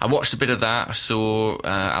 I watched a bit of that. I saw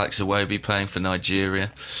Alex Iwobi playing for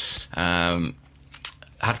Nigeria.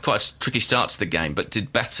 Had quite a tricky start to the game, but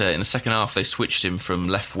did better. In the second half, they switched him from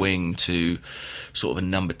left wing to sort of a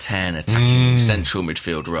number 10 attacking central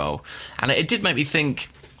midfield role. And it did make me think,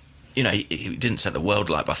 he didn't set the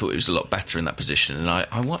world light, but I thought he was a lot better in that position. And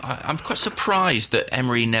I'm quite surprised that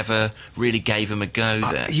Emery never really gave him a go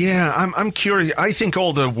there. I'm curious. I think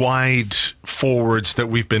all the wide forwards that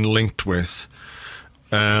we've been linked with,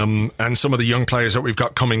 and some of the young players that we've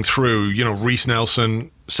got coming through, Reiss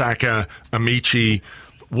Nelson, Saka, Amici,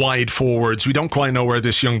 wide forwards. We don't quite know where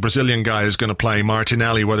this young Brazilian guy is going to play,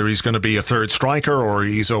 Martinelli, whether he's going to be a third striker or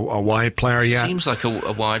he's a wide player yet. Seems like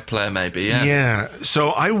a wide player maybe, yeah. Yeah,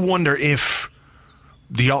 so I wonder if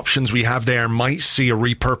the options we have there might see a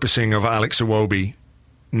repurposing of Alex Iwobi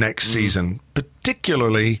next season,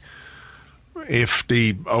 particularly if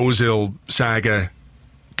the Ozil saga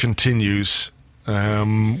continues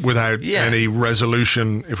without any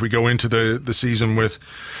resolution. If we go into the season with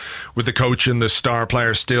the coach and the star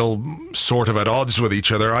player still sort of at odds with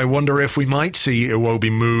each other, I wonder if we might see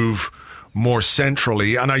Iwobi move more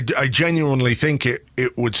centrally. And I genuinely think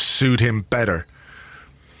it would suit him better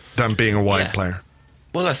than being a wide player.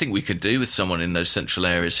 Well, I think we could do with someone in those central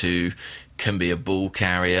areas who can be a ball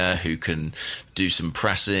carrier, who can do some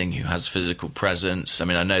pressing, who has physical presence. I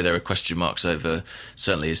mean, I know there are question marks over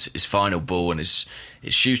certainly his final ball and his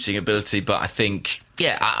shooting ability, but I think,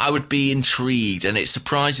 yeah, I would be intrigued, and it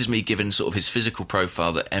surprises me given sort of his physical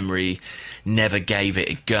profile that Emery never gave it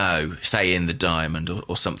a go, say in the Diamond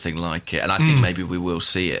or something like it. And I think maybe we will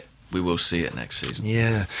see it. We will see it next season.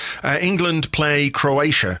 Yeah. England play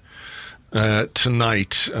Croatia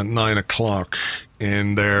tonight at 9 o'clock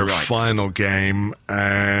in their final game,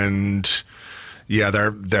 and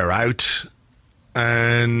they're out.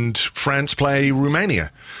 And France play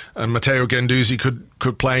Romania, and Matteo Guendouzi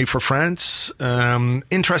could play for France.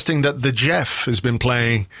 Interesting that the Jeff has been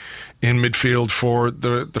playing in midfield for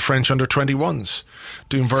the French under-21s,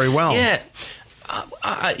 doing very well. Yeah.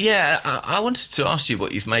 I wanted to ask you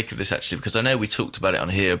what you make of this, actually, because I know we talked about it on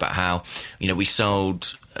here about how, we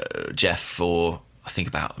sold Jeff for, I think,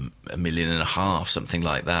 about $1.5 million, something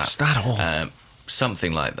like that. Is that all?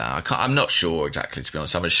 Something like that. I'm not sure exactly, to be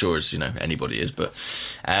honest. I'm as sure as anybody is, but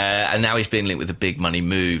and now he's being linked with a big money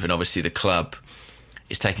move, and obviously the club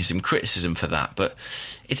is taking some criticism for that. But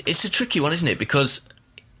it's a tricky one, isn't it? Because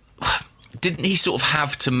didn't he sort of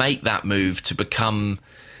have to make that move to become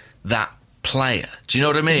that player? Do you know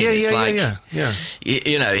what I mean? Yeah.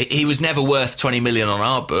 He was never worth 20 million on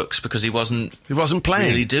our books because he wasn't playing,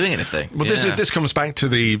 really doing anything. Well, this comes back to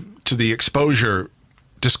the exposure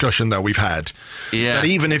discussion that we've had. Yeah. That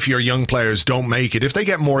even if your young players don't make it, if they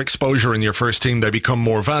get more exposure in your first team, they become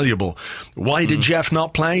more valuable. Why did Jeff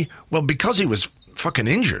not play? Well, because he was fucking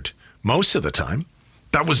injured most of the time.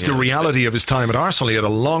 That was the reality of his time at Arsenal. He had a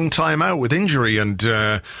long time out with injury, and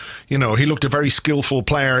he looked a very skillful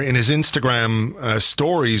player in his Instagram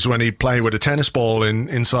stories when he played with a tennis ball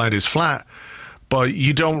inside his flat. But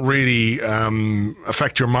you don't really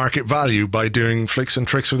affect your market value by doing flicks and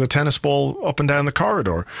tricks with a tennis ball up and down the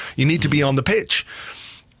corridor. You need to be on the pitch.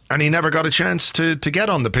 And he never got a chance to get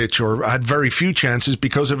on the pitch, or had very few chances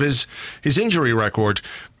because of his injury record.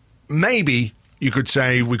 Maybe you could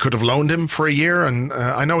say we could have loaned him for a year, and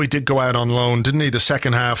I know he did go out on loan, didn't he? The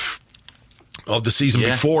second half of the season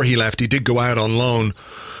before he left, he did go out on loan.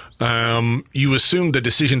 You assume the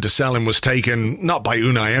decision to sell him was taken not by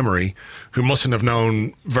Unai Emery, who mustn't have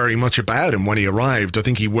known very much about him when he arrived. I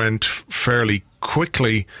think he went fairly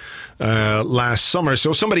quickly last summer.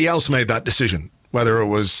 So somebody else made that decision, whether it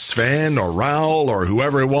was Sven or Raul or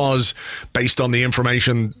whoever it was, based on the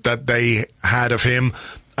information that they had of him.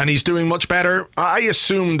 And he's doing much better. I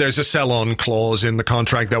assume there's a sell-on clause in the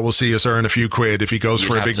contract that will see us earn a few quid if he goes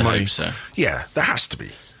for a big money. Hope so. Yeah, there has to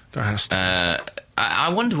be. I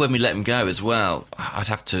wonder when we let him go as well. I'd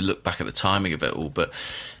have to look back at the timing of it all, but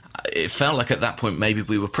it felt like at that point maybe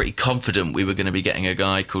we were pretty confident we were going to be getting a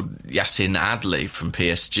guy called Yacine Adli from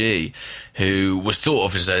PSG, who was thought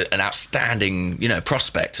of as an outstanding,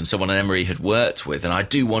 prospect and someone Emery had worked with. And I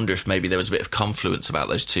do wonder if maybe there was a bit of confluence about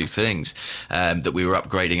those two things, that we were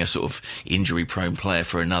upgrading a sort of injury-prone player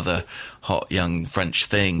for another hot young French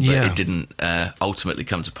thing, but it didn't ultimately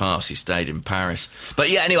come to pass. He stayed in Paris.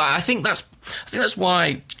 But yeah, anyway, I think that's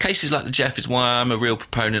why cases like the Jeff is why I'm a real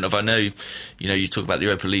proponent of. I know, you talk about the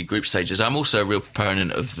Europa League group stages. I'm also a real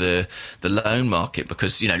proponent of the loan market,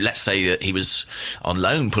 because let's say that he was on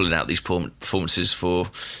loan pulling out these performances for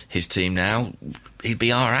his team now. He'd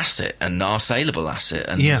be our asset and our saleable asset,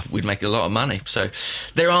 and we'd make a lot of money. So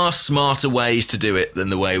there are smarter ways to do it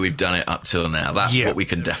than the way we've done it up till now. That's what we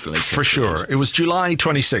can definitely for sure. It was July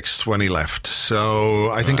 26th when he left.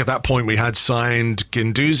 So I think at that point we had signed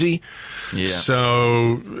Guendouzi. Yeah.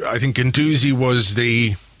 So I think Guendouzi was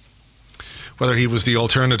whether he was the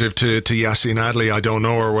alternative to Yacine Adli, I don't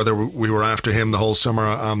know, or whether we were after him the whole summer,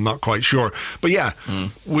 I'm not quite sure. But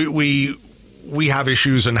we have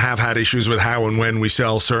issues and have had issues with how and when we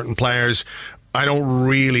sell certain players. I don't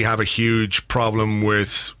really have a huge problem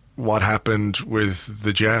with what happened with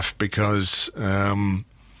the Jeff, because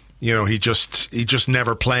he just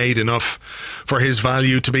never played enough for his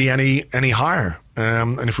value to be any higher.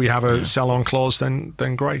 And if we have a sell-on clause, then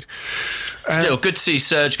great. Still, good to see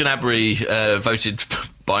Serge Gnabry voted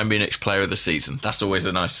Bayern Munich's Player of the Season. That's always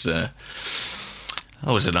a nice thing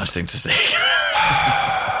to see.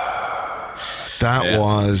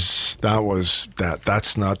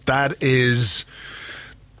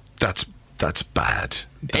 That's bad.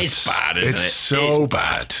 It's bad, isn't it? It's so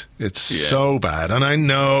bad. It's so bad. And I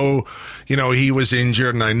know, he was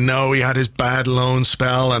injured, and I know he had his bad loan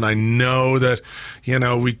spell, and I know that,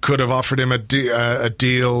 we could have offered him a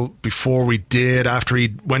deal before we did, after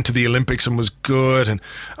he went to the Olympics and was good.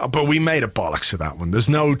 But we made a bollocks of that one. There's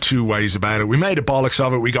no two ways about it. We made a bollocks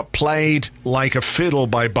of it. We got played like a fiddle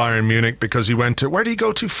by Bayern Munich because he went to, where did he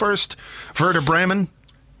go to first? Werder Bremen?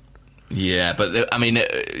 Yeah, but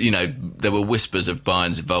there were whispers of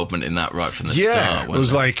Bayern's involvement in that right from the start. Yeah, it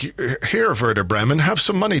was like, here, Werder Bremen, have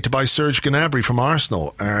some money to buy Serge Gnabry from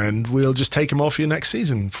Arsenal, and we'll just take him off you next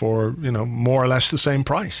season for, more or less the same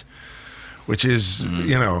price, which is,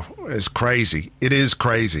 is crazy. It is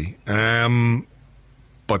crazy.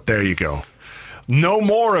 But there you go. No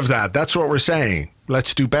more of that. That's what we're saying.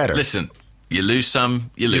 Let's do better. Listen. You lose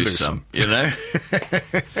some, you lose some,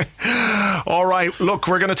 All right, look,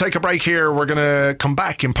 we're going to take a break here. We're going to come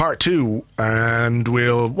back in part 2, and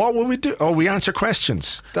what will we do? Oh, we answer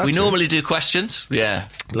questions. We normally do questions, yeah.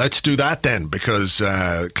 Let's do that then, because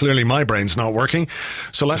clearly my brain's not working.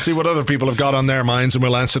 So let's see what other people have got on their minds, and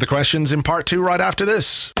we'll answer the questions in part 2 right after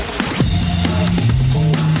this.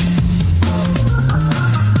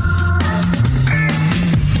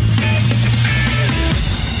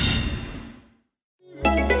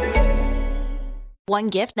 One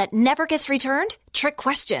gift that never gets returned? Trick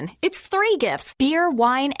question. It's 3 gifts: beer,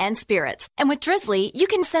 wine, and spirits. And with Drizzly, you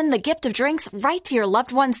can send the gift of drinks right to your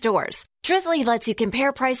loved one's doors. Drizzly lets you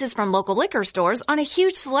compare prices from local liquor stores on a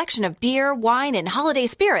huge selection of beer, wine, and holiday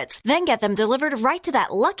spirits, then get them delivered right to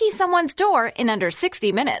that lucky someone's door in under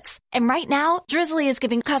 60 minutes. And right now, Drizzly is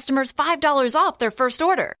giving customers $5 off their first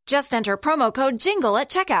order. Just enter promo code JINGLE at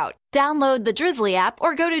checkout. Download the Drizzly app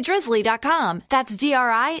or go to drizzly.com. That's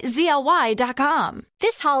DRIZLY.com.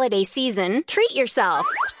 This holiday season, treat yourself.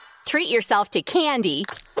 Treat yourself to candy.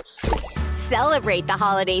 Celebrate the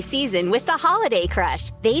holiday season with the Holiday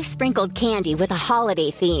Crush. They've sprinkled candy with a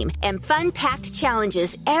holiday theme and fun-packed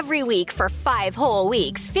challenges every week for 5 whole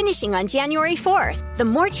weeks, finishing on January 4th. The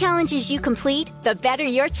more challenges you complete, the better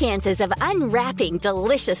your chances of unwrapping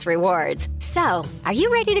delicious rewards. So, are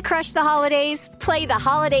you ready to crush the holidays? Play the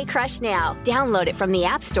Holiday Crush now. Download it from the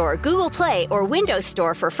App Store, Google Play, or Windows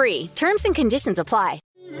Store for free. Terms and conditions apply.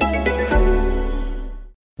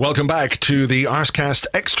 Welcome back to the Arsecast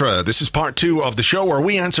Extra. This is part 2 of the show where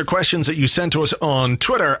we answer questions that you sent to us on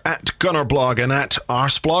Twitter at Gunnerblog and at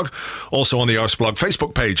Arseblog. Also on the Arseblog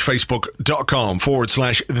Facebook page,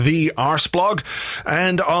 facebook.com/the Arseblog.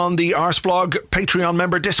 And on the Arseblog Patreon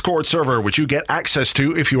member Discord server, which you get access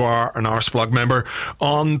to if you are an Arseblog member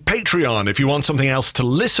on Patreon. If you want something else to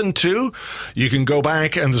listen to, you can go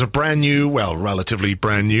back, and there's a brand new, well, relatively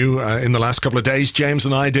brand new, in the last couple of days, James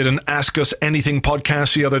and I did an Ask Us Anything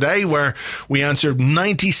podcast the other day where we answered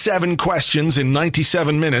 97 questions in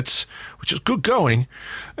 97 minutes, which is good going,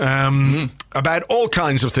 about all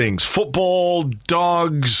kinds of things: football,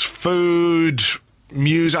 dogs, food,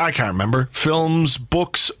 music, I can't remember, films,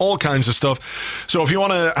 books, all kinds of stuff. So if you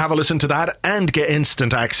want to have a listen to that and get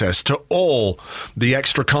instant access to all the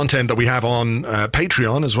extra content that we have on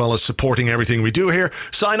Patreon, as well as supporting everything we do here,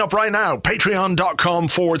 sign up right now.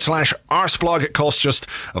 Patreon.com/Arseblog. It costs just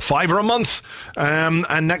 $5 a month. And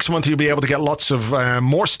next month you'll be able to get lots of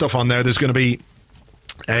more stuff on there. There's going to be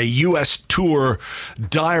a US tour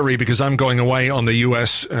diary, because I'm going away on the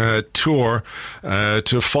US tour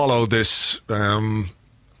to follow this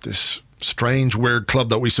this strange, weird club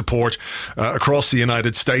that we support across the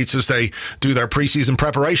United States as they do their preseason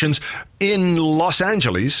preparations. In Los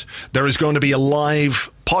Angeles, there is going to be a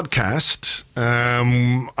live podcast.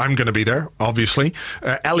 I'm going to be there, obviously.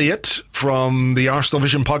 Elliot from the Arsenal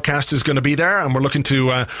Vision podcast is going to be there, and we're looking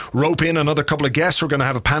to rope in another couple of guests. We're going to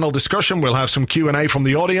have a panel discussion. We'll have some Q&A from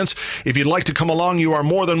the audience. If you'd like to come along, you are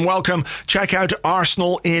more than welcome. Check out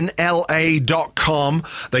arsenalinla.com.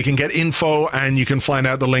 They can get info, and you can find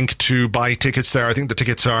out the link to buy tickets there. I think the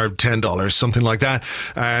tickets are $10, something like that.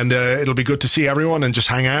 And it'll be good to see everyone and just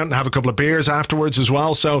hang out and have a couple of beers afterwards as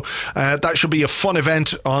well. So that should be a fun event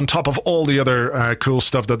on top of all the other cool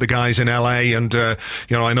stuff that the guys in LA and I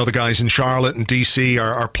know the guys in Charlotte and DC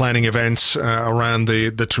are planning events around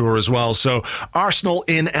the tour as well. So Arsenal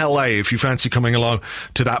in LA, if you fancy coming along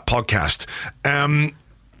to that podcast.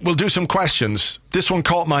 We'll do some questions. This one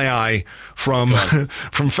caught my eye from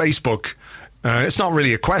from Facebook. It's not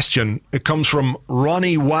really a question. It comes from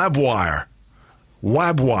Ronnie Wabwire.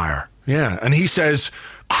 Wabwire, yeah. And he says,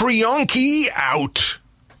 Creonky out.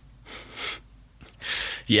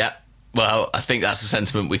 Yeah, well, I think that's a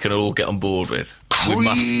sentiment we can all get on board with.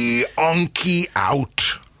 Creonky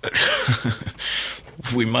out.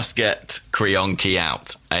 We must get Kroenke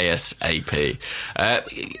out ASAP.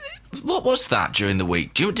 What was that during the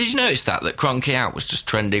week? Did you notice that Kroenke out was just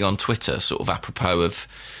trending on Twitter, sort of apropos of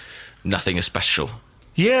nothing special?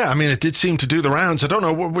 Yeah, I mean, it did seem to do the rounds. I don't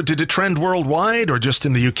know, did it trend worldwide or just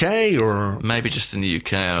in the UK? Or maybe just in the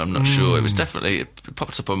UK, I'm not sure. It was definitely, it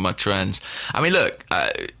popped up on my trends. I mean, look,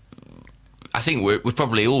 I think we're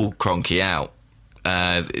probably all Kroenke out.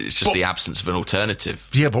 It's just the absence of an alternative.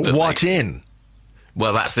 Yeah, but what in?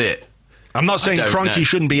 Well, that's it. I'm not saying Kroenke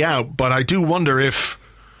shouldn't be out, but I do wonder if...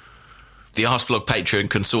 The Arsblog Patreon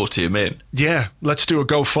consortium in. Yeah, let's do a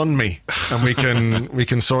GoFundMe and we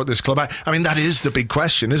can sort this club out. I mean, that is the big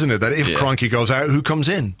question, isn't it? That if Kroenke goes out, who comes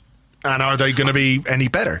in? And are they going to be any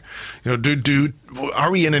better? You know, are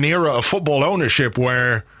we in an era of football ownership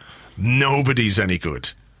where nobody's any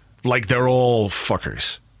good? Like they're all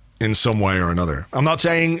fuckers in some way or another. I'm not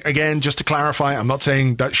saying, again, just to clarify, I'm not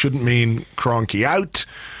saying that shouldn't mean Kroenke out.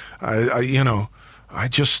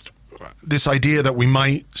 This idea that we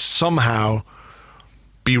might somehow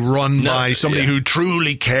be run by somebody who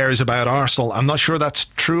truly cares about Arsenal, I'm not sure that's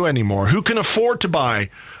true anymore. Who can afford to buy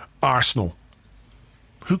Arsenal?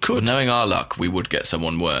 Who could? Well, knowing our luck, we would get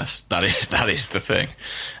someone worse. That is the thing.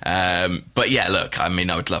 But yeah, look, I mean,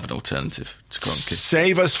 I would love an alternative to Kroenke.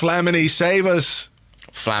 Save us, Flamini, save us.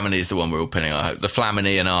 Flamini is the one we're all pinning our hope. The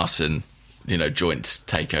Flamini and Arsene, joint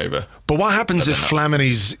takeover. But what happens if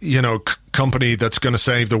Flamini's, company that's going to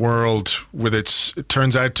save the world it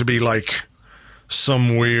turns out to be like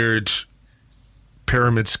some weird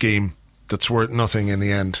pyramid scheme that's worth nothing in the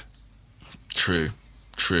end? True.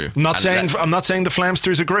 I'm not saying the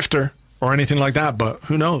Flamster's a grifter or anything like that, but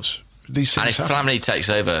who knows? These things and if Flamini takes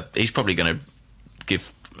over, he's probably going to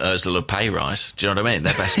give Ozil a pay rise. Do you know what I mean?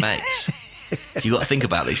 They're best mates. You got to think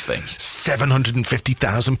about these things.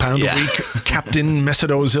 £750,000 a week. Captain Mesut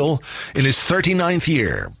Ozil in his 39th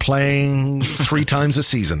year, playing 3 times a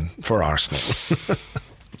season for Arsenal.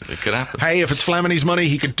 It could happen. Hey, if it's Flamini's money,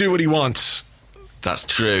 he could do what he wants. That's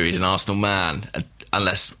true. He's an Arsenal man,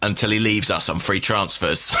 until he leaves us on free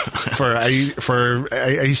transfers for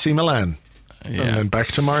AC Milan, and then back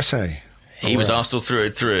to Marseille. He was Arsenal through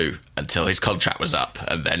and through until his contract was up,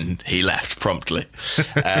 and then he left promptly.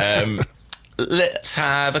 Let's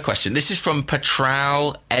have a question. This is from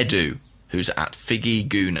Patral Edu, who's at Figgy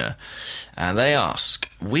Gooner. And they ask,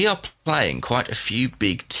 we are playing quite a few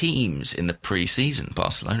big teams in the pre-season,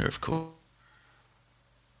 Barcelona, of course.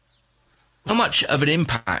 How much of an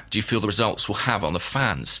impact do you feel the results will have on the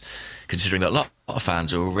fans, considering that a lot of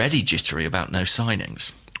fans are already jittery about no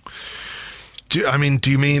signings? Do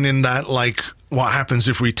you mean in that, like, what happens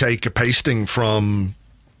if we take a pasting from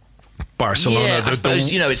Barcelona? Yeah, I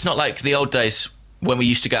suppose, it's not like the old days when we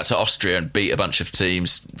used to get to Austria and beat a bunch of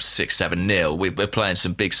teams 6-7-0. We're playing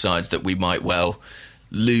some big sides that we might well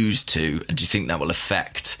lose to. And do you think that will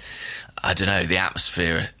affect, I don't know, the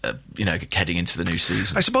atmosphere, heading into the new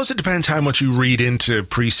season? I suppose it depends how much you read into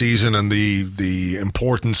pre-season and the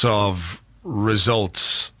importance of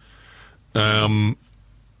results.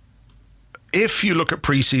 If you look at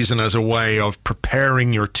pre-season as a way of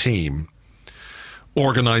preparing your team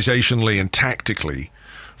organisationally and tactically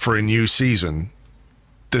for a new season,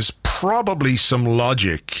 there's probably some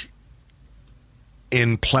logic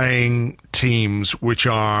in playing teams which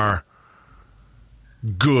are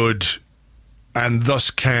good and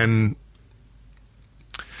thus can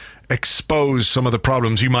expose some of the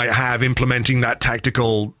problems you might have implementing that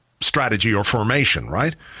tactical strategy or formation,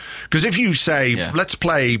 right? Because if you say, let's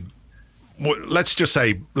just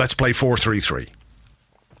say, let's play 4-3-3.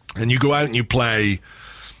 And you go out and you play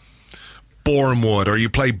Bournemouth, or you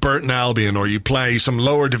play Burton Albion, or you play some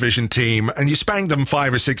lower division team, and you spank them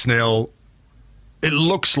 5 or 6-0. It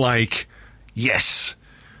looks like, yes,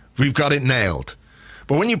 we've got it nailed.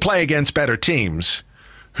 But when you play against better teams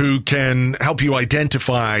who can help you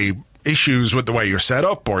identify issues with the way you're set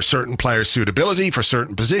up or certain players' suitability for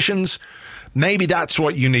certain positions, maybe that's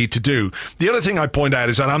what you need to do. The other thing I'd point out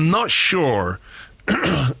is that I'm not sure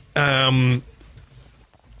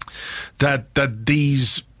that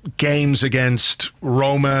these games against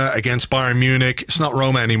Roma, against Bayern Munich, it's not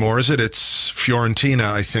Roma anymore, is it? It's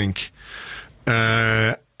Fiorentina, I think.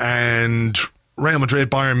 And Real Madrid,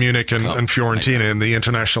 Bayern Munich and Fiorentina in the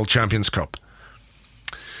International Champions Cup.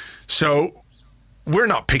 So we're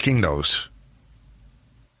not picking those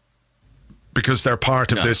because they're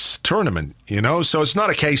part of this tournament, So it's not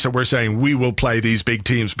a case that we're saying we will play these big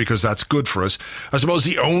teams because that's good for us. I suppose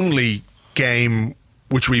the only game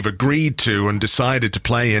which we've agreed to and decided to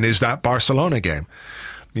play in is that Barcelona game.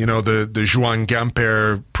 The Joan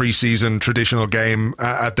Gamper pre-season traditional game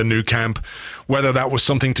at the Nou Camp. Whether that was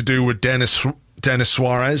something to do with Dennis Denis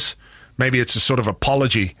Suarez. Maybe it's a sort of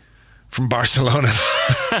apology from Barcelona.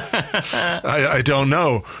 I don't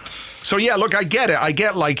know. So, yeah, look, I get it. I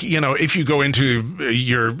get, like, you know, if you go into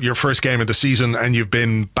your first game of the season and you've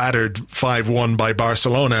been battered 5-1 by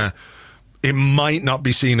Barcelona, it might not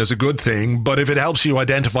be seen as a good thing. But if it helps you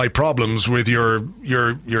identify problems with your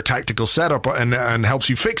tactical setup and helps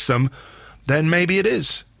you fix them, then maybe it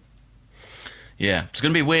is. Yeah, it's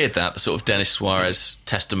going to be weird, that, the sort of Denis Suarez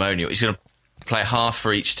testimonial. He's going to play half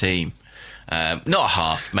for each team. Not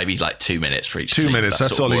half, maybe like 2 minutes for each team. 2 minutes,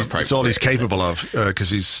 that's all he's capable of, because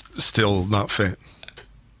he's still not fit.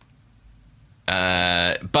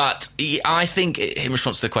 But I think, in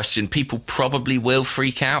response to the question, people probably will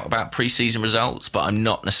freak out about pre-season results, but I'm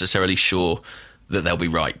not necessarily sure that they'll be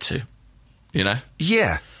right to, you know?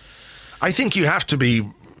 Yeah. I think you have to be,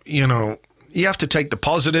 you know, you have to take the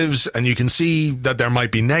positives, and you can see that there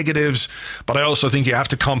might be negatives, but I also think you have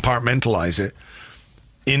to compartmentalize it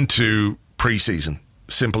into pre-season.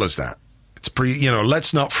 Simple as that. It's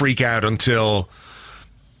let's not freak out until,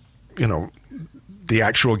 you know, the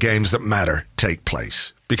actual games that matter take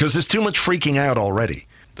place, because there's too much freaking out already.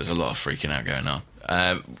 There's a lot of freaking out going on.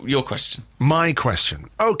 Your question. My question.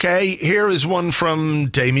 Okay, here is one from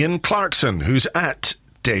Damien Clarkson, who's at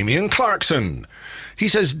Damien Clarkson. He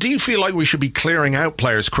says, do you feel like we should be clearing out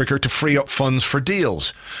players quicker to free up funds for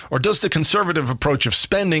deals? Or does the conservative approach of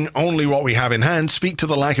spending only what we have in hand speak to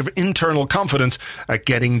the lack of internal confidence at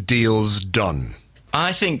getting deals done?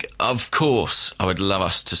 I think, of course, I would love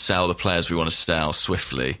us to sell the players we want to sell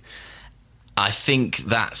swiftly. I think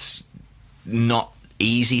that's not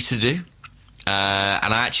easy to do.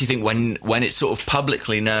 And I actually think when it's sort of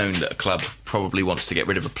publicly known that a club probably wants to get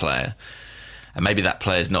rid of a player, and maybe that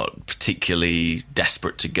player's not particularly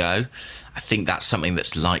desperate to go, I think that's something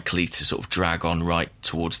that's likely to sort of drag on right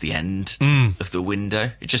towards the end of the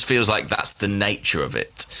window. It just feels like that's the nature of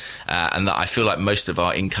it. And that I feel like most of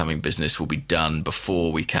our incoming business will be done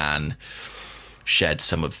before we can shed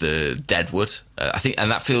some of the deadwood. I think, and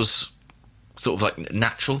that feels sort of like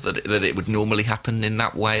natural, that it would normally happen in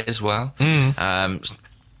that way as well.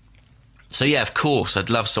 So yeah, of course, I'd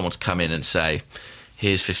love someone to come in and say,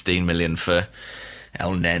 here's 15 million for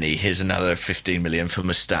El Neni, here's another 15 million for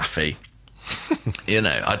Mustafi. You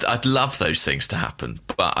know, I'd love those things to happen,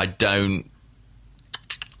 but I don't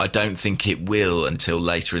think it will until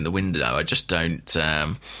later in the window. I just don't.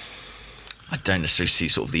 I don't necessarily see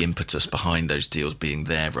sort of the impetus behind those deals being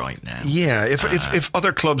there right now. Yeah, if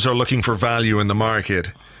other clubs are looking for value in the market,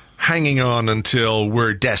 hanging on until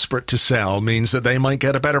we're desperate to sell means that they might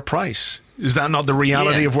get a better price. Is that not the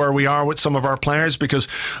reality of where we are with some of our players? Because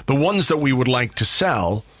the ones that we would like to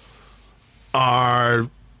sell are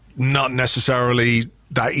not necessarily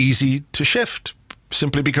that easy to shift,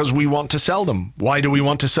 simply because we want to sell them. Why do we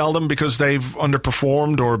want to sell them? Because they've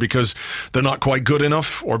underperformed, or because they're not quite good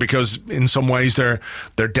enough, or because in some ways they're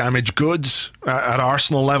damaged goods at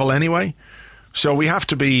Arsenal level anyway. So we have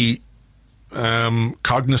to be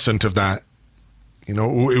cognizant of that. You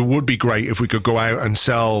know, it would be great if we could go out and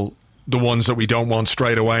sell the ones that we don't want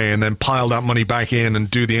straight away and then pile that money back in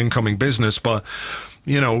and do the incoming business. But,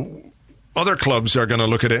 you know, other clubs are going to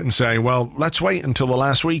look at it and say, well, let's wait until the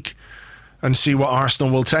last week and see what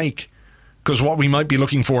Arsenal will take. Because what we might be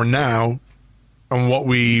looking for now and what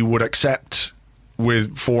we would accept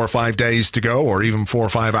with 4 or 5 days to go, or even 4 or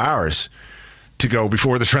 5 hours to go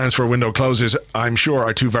before the transfer window closes, I'm sure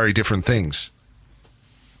are two very different things.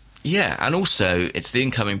 Yeah, and also it's the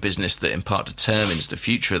incoming business that in part determines the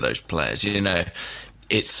future of those players. You know,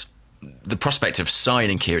 it's the prospect of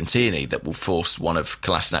signing Kieran Tierney that will force one of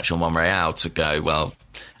Kolasinac and Monreal to go, well,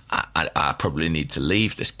 I probably need to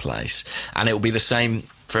leave this place. And it will be the same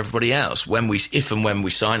for everybody else. If and when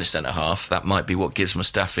we sign a centre-half, that might be what gives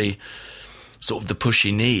Mustafi sort of the push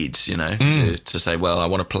he needs, you know, to say, well, I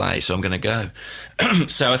want to play, so I'm going to go.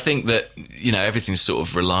 So I think that, you know, everything's sort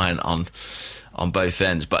of reliant on both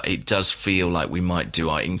ends, but it does feel like we might do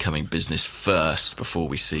our incoming business first before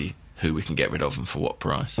we see who we can get rid of and for what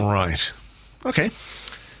price. Right. Okay.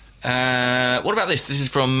 What about this? This is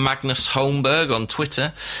from Magnus Holmberg on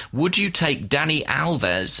Twitter. Would you take Dani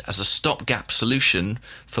Alves as a stopgap solution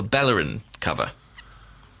for Bellerin cover?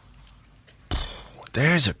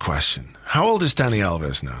 There's a question. How old is Dani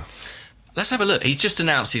Alves now? Let's have a look. He's just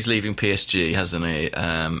announced he's leaving PSG, hasn't he?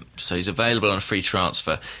 So he's available on a free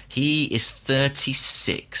transfer. He is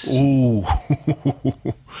 36. Ooh.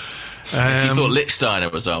 If you thought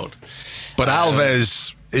Lichtsteiner was old. But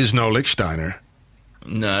Alves is no Lichtsteiner.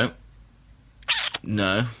 No.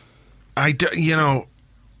 You know,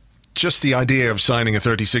 just the idea of signing a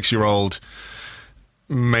 36-year-old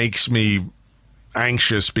makes me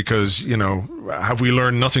anxious because, have we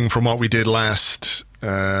learned nothing from what we did last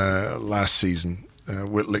season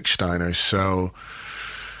with Lichtsteiner? So,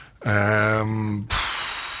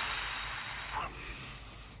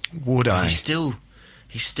 would I?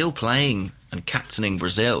 He's still playing and captaining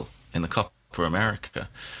Brazil in the Copa America.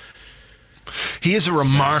 He is a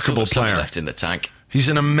remarkable player. Left in the tank. He's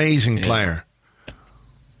an amazing player.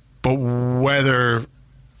 But whether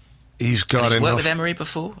he's got enough... worked with Emery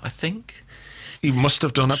before, I think. He must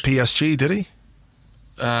have done at PSG, did he?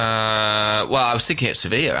 Well, I was thinking at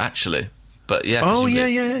Sevilla, actually. But yeah. Oh,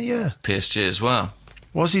 yeah. PSG as well.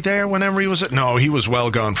 Was he there when Emery was... No, he was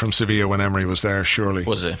well gone from Sevilla when Emery was there, surely.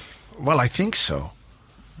 Was he? Well, I think so.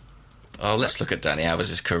 Oh, let's look at Dani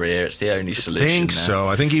Alves' career. It's the only solution. I think so.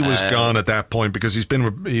 I think he was gone at that point because he'd been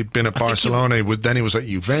at Barcelona. Then he was at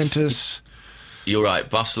Juventus. You're right.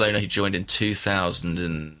 Barcelona, he joined in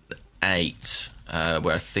 2008,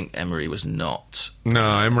 where I think Emery was not.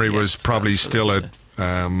 No, Emery was probably still at...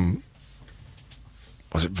 was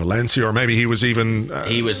it Valencia? Or maybe he was even...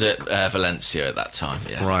 he was at Valencia at that time,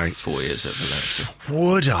 yeah. Right. 4 years at Valencia.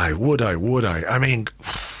 Would I? I mean...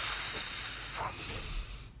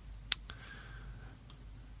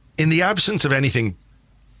 In the absence of anything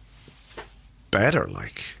better,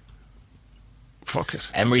 fuck it.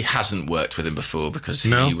 Emery hasn't worked with him before because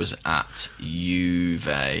he was at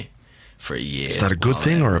Juve for a year. Is that a good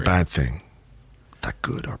thing or a bad thing? That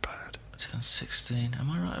good or bad? 2016.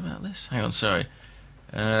 Am I right about this? Hang on, sorry.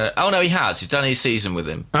 No, he has. He's done his season with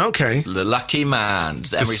him. Okay. The lucky man.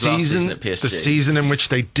 Emery's last season at PSG. The season in which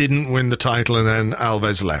they didn't win the title and then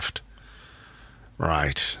Alves left.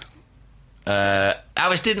 Right.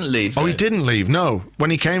 Alves didn't leave, though. Oh, he didn't leave, no. When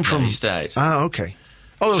he came from... No, he stayed. Ah, okay.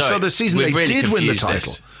 Oh, Sorry, so the season they really did win the title.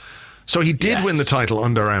 This. So he did win the title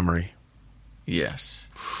under Emery. Yes.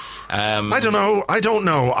 I don't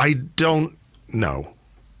know.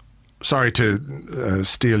 Sorry to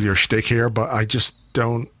steal your shtick here, but I just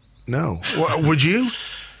don't know. Would you?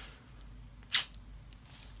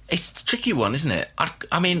 It's a tricky one, isn't it?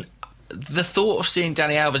 I mean, the thought of seeing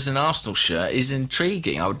Dani Alves in an Arsenal shirt is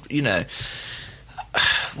intriguing. I would,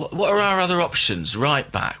 what are our other options?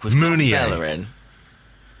 Right back. We've got Bella in.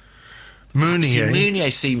 Meunier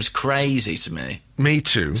seems crazy to me. Me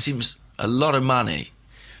too. It seems a lot of money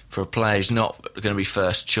for a player who's not going to be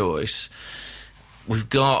first choice.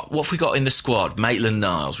 What have we got in the squad?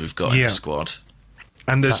 Maitland-Niles we've got in the squad.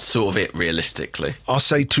 And that's sort of it, realistically. I'll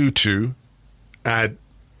say Tutu at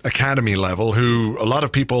academy level, who a lot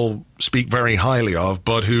of people speak very highly of,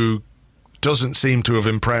 but who doesn't seem to have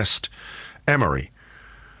impressed Emery.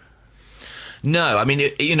 No, I mean,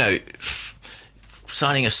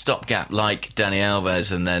 signing a stopgap like Dani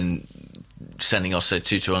Alves and then sending also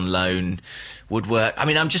Tutu on loan would work. I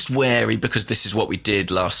mean, I'm just wary because this is what we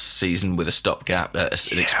did last season with a stopgap, an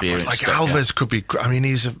experienced but stopgap. Alves could be... I mean,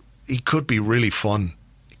 he could be really fun.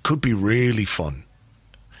 It could be really fun.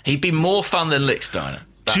 He'd be more fun than Lichtsteiner.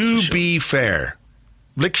 To be fair,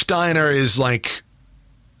 Lichtsteiner is like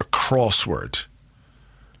a crossword.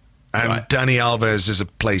 And Dani Alves is a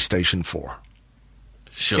PlayStation 4.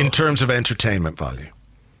 Sure. In terms of entertainment value.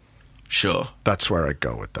 Sure. That's where I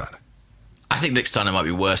go with that. I think Lichtsteiner might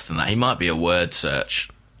be worse than that. He might be a word search.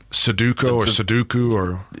 Sudoku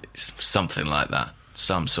or... Something like that.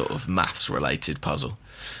 Some sort of maths-related puzzle.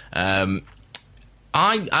 I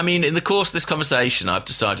mean, in the course of this conversation, I've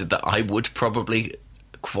decided that I would probably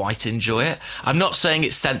quite enjoy it. I'm not saying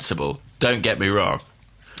it's sensible. Don't get me wrong.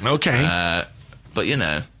 Okay. But,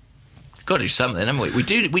 got to do something, haven't we? We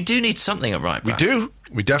do need something at right back. We do.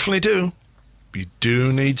 We definitely do. We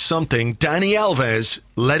do need something. Dani Alves,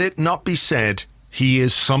 let it not be said, he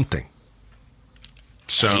is something.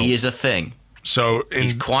 So he is a thing. So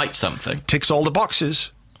he's quite something. Ticks all the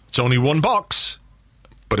boxes. It's only one box,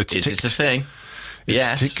 but it's ticked. It's a thing.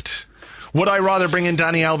 It's ticked. Would I rather bring in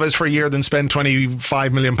Dani Alves for a year than spend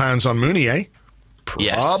 £25 million on Meunier?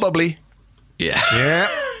 Probably. Yes.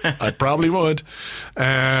 Yeah, I probably would.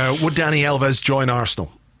 Would Dani Alves join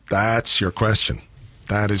Arsenal? That's your question.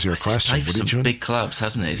 That is your question. He's played for some big clubs,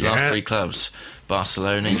 hasn't he? His last 3 clubs.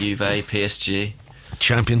 Barcelona, Juve, PSG.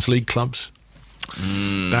 Champions League clubs.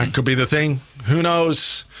 That could be the thing. Who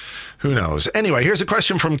knows? Who knows? Anyway, here's a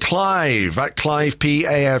question from Clive at Clive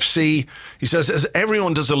PAFC. He says, as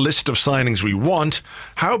everyone does a list of signings we want,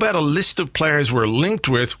 how about a list of players we're linked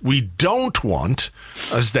with we don't want,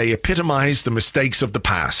 as they epitomise the mistakes of the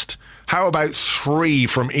past? How about 3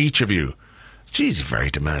 from each of you? Geez, very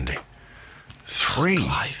demanding. 3.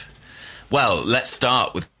 Clive. Well, let's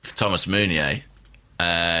start with Thomas Meunier.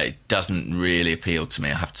 It doesn't really appeal to me,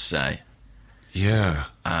 I have to say. Yeah.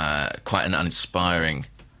 Quite an uninspiring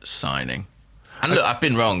signing. And look, I've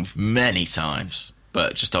been wrong many times,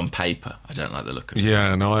 but just on paper, I don't like the look of it.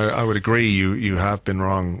 Yeah, no, I would agree. You have been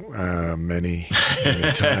wrong many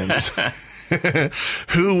times.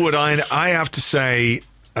 Who would I have to say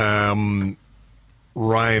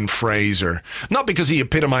Ryan Fraser. Not because he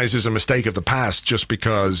epitomizes a mistake of the past, just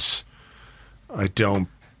because I don't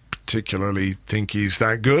particularly think he's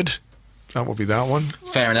that good. That would be that one.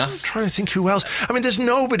 Fair enough. I'm trying to think who else. I mean, there's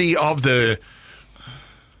nobody of the...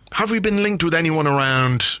 Have we been linked with anyone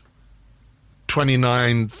around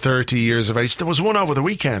 29, 30 years of age? There was one over the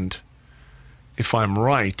weekend, if I'm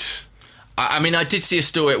right. I mean, I did see a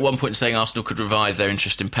story at one point saying Arsenal could revive their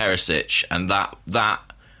interest in Perisic, and that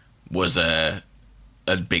was a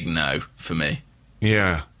big no for me.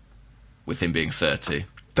 Yeah. With him being 30.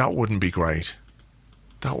 That wouldn't be great.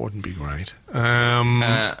 That wouldn't be great.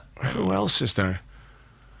 Who else is there?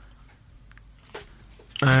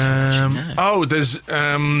 There's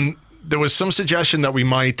there was some suggestion that we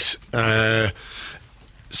might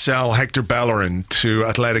sell Hector Bellerin to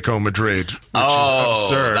Atletico Madrid, which is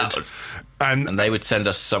absurd. And they would send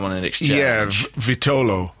us someone in exchange. Yeah,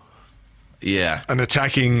 Vitolo. Yeah. An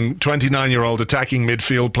 29-year-old attacking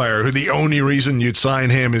midfield player who the only reason you'd sign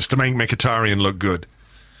him is to make Mkhitaryan look good.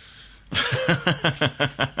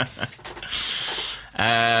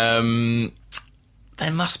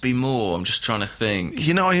 There must be more. I'm just trying to think.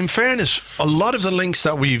 You know, in fairness, a lot of the links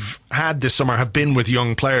that we've had this summer have been with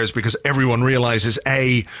young players because everyone realises,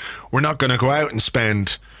 A, we're not going to go out and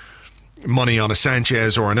spend money on a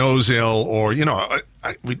Sanchez or an Ozil or, you know,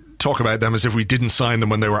 we talk about them as if we didn't sign them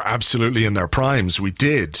when they were absolutely in their primes. We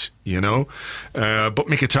did, you know. But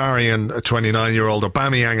Mkhitaryan, a 29-year-old,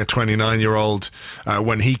 Aubameyang, a 29-year-old,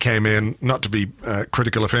 when he came in, not to be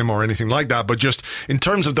critical of him or anything like that, but just in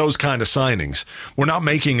terms of those kind of signings, we're not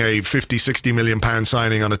making a 50, 60 million pound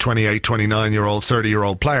signing on a 28, 29-year-old,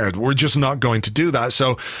 30-year-old player. We're just not going to do that.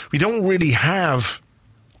 So we don't really have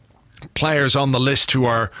players on the list who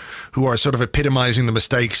are sort of epitomizing the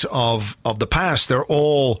mistakes of the past. They're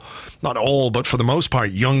all, not all, but for the most part,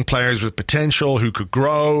 young players with potential who could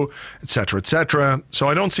grow, etc., etc. So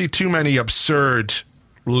I don't see too many absurd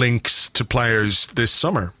links to players this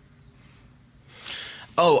summer.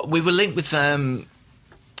 Oh, we were linked with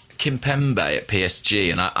Kimpembe at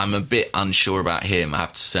PSG, and I'm a bit unsure about him, I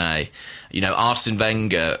have to say. You know, Arsene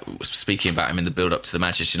Wenger was speaking about him in the build-up to the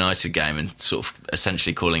Manchester United game and sort of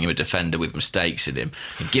essentially calling him a defender with mistakes in him.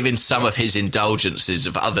 And given some of his indulgences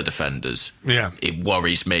of other defenders, it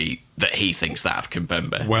worries me that he thinks that of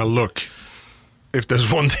Kimpembe. Well, look, if there's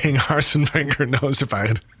one thing Arsene Wenger knows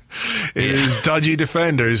about, it is dodgy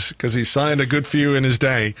defenders, because he signed a good few in his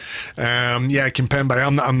day.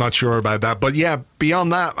 Kimpembe, I'm not sure about that, but yeah,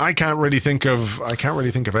 beyond that, I can't really think of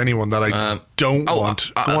anyone that I don't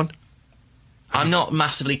want. Go on. I'm not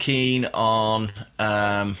massively keen on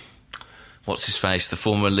what's his face, the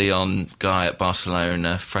former Lyon guy at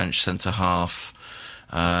Barcelona, French centre half.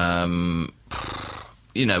 You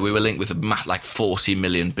know, we were linked with a 40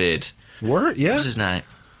 million bid. Were? Yeah. What's his name?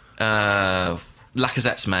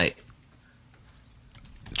 Lacazette's mate.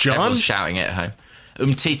 John? Everyone's shouting it at home.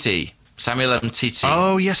 Umtiti. Samuel Umtiti.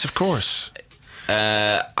 Oh, yes, of course.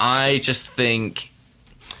 I just think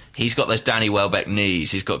he's got those Danny Welbeck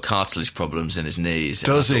knees. He's got cartilage problems in his knees.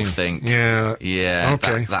 Does he? I think, yeah.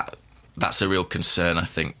 Okay. That's a real concern, I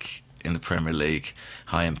think, in the Premier League.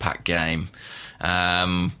 High-impact game.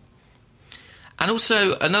 And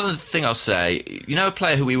also, another thing I'll say, you know, a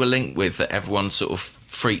player who we were linked with that everyone sort of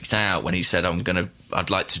freaked out when he said, I'd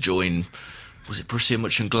like to join, was it Borussia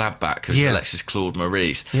Mönchengladbach as Alexis Claude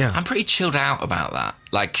Maurice? Yeah. I'm pretty chilled out about that.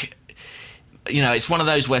 Like, you know, it's one of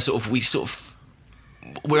those where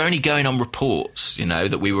we're only going on reports, you know,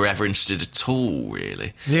 that we were ever interested at all,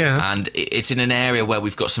 really. Yeah. And it's in an area where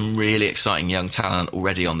we've got some really exciting young talent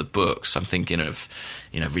already on the books. I'm thinking of,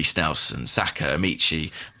 you know, Reece Nelson, Saka,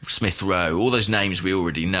 Amici, Smith Rowe, all those names we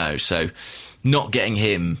already know. So not getting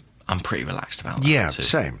him, I'm pretty relaxed about that. Yeah, too.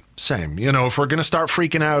 Same. You know, if we're going to start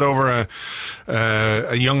freaking out over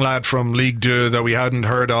a young lad from Ligue 2 that we hadn't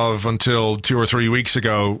heard of until 2 or 3 weeks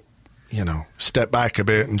ago, you know, step back a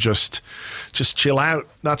bit and just chill out.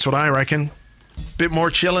 That's what I reckon. Bit more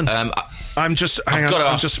chilling. I'm just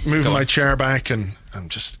moving my chair back and I'm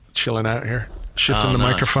just chilling out here, shifting the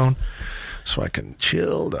microphone so I can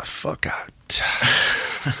chill the fuck out.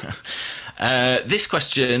 This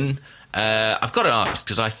question I've got to ask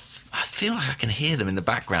because I feel like I can hear them in the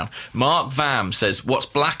background. Mark Vam says, what's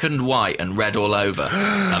black and white and red all over?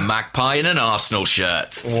 A magpie in an Arsenal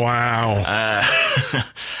shirt. Wow.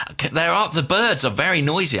 The birds are very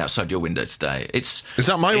noisy outside your window today. Is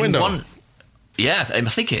that my window? Yeah, I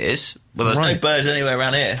think it is. Well, there's no birds anywhere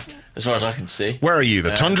around here. as far as I can see. Where are you,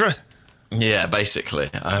 the tundra? Yeah, basically.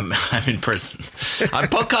 I'm in prison. I'm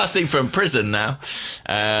podcasting from prison now.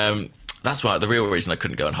 That's right, the real reason I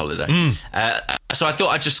couldn't go on holiday. So I thought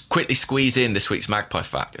I'd just quickly squeeze in this week's magpie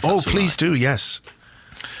fact. Oh, please do, yes.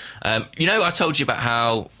 I told you about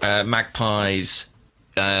how magpies,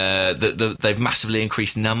 they've massively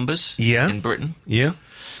increased numbers in Britain. Yeah.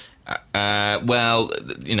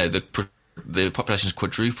 The population's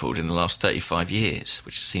quadrupled in the last 35 years,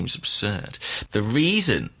 which seems absurd. The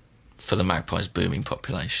reason for the magpie's booming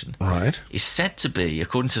population is said to be,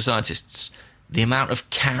 according to scientists, the amount of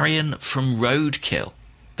carrion from roadkill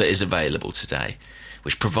that is available today,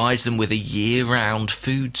 which provides them with a year-round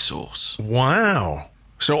food source. Wow.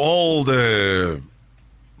 So all the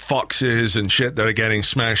foxes and shit that are getting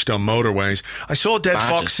smashed on motorways. I saw a dead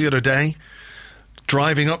fox the other day,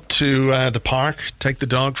 driving up to the park, take the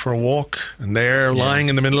dog for a walk, and there, lying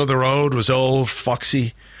in the middle of the road, was old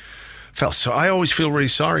Foxy. I always feel really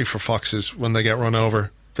sorry for foxes when they get run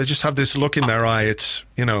over. They just have this look in their eye. It's,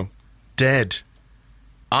 dead.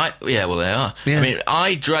 They are. Yeah. I mean,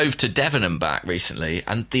 I drove to Devon and back recently,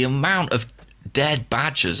 and the amount of dead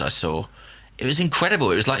badgers I saw, it was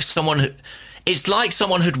incredible. It was like someone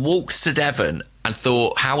had walked to Devon and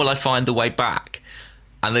thought, how will I find the way back?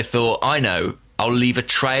 And they thought, I know, I'll leave a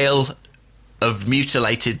trail of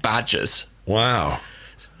mutilated badgers. Wow.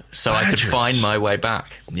 So badgers. I could find my way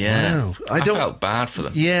back. Yeah. Wow. I felt bad for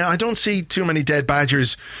them. Yeah, I don't see too many dead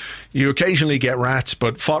badgers. You occasionally get rats,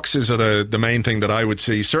 but foxes are the main thing that I would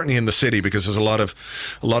see, certainly in the city, because there's a lot of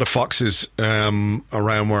foxes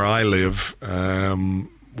around where I live,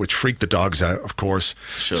 which freak the dogs out, of course.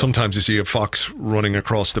 Sure. Sometimes you see a fox running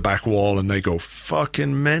across the back wall and they go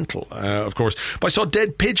fucking mental, of course. But I saw a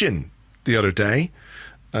dead pigeon the other day.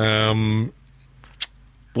 Well,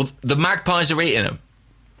 the magpies are eating them.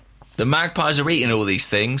 The magpies are eating all these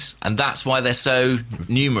things, and that's why they're so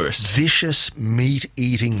numerous. Vicious,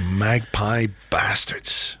 meat-eating magpie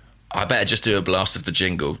bastards. I better just do a blast of the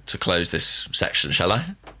jingle to close this section, shall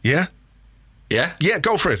I? Yeah? Yeah? Yeah,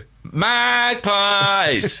 go for it.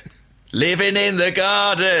 Magpies! Living in the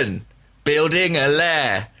garden, building a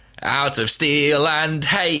lair out of steel and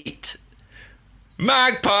hate.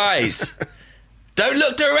 Magpies! Don't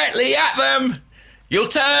look directly at them! You'll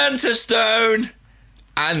turn to stone,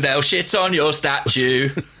 and they'll shit on your statue.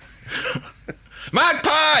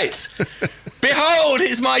 Magpies! Behold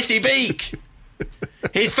his mighty beak!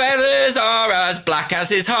 His feathers are as black as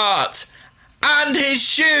his heart, and his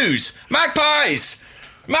shoes. Magpies!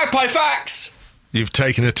 Magpie facts! You've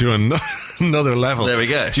taken it to another level. There we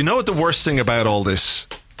go. Do you know what the worst thing about all this?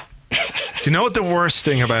 Do you know what the worst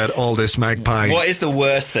thing about all this magpie? What is the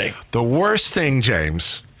worst thing? The worst thing,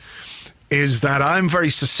 James, is that I'm very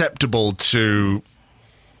susceptible to,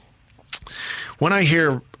 when I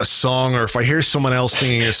hear a song or if I hear someone else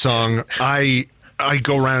singing a song, I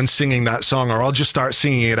go around singing that song, or I'll just start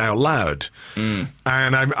singing it out loud. And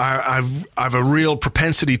I've a real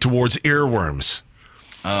propensity towards earworms.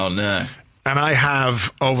 Oh, no. And I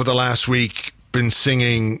have, over the last week, been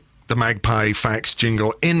singing the Magpie Facts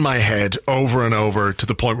jingle in my head over and over to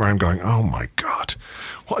the point where I'm going, oh my God,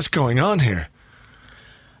 what's going on here?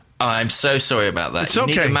 I'm so sorry about that. It's you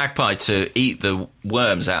okay. need the magpie to eat the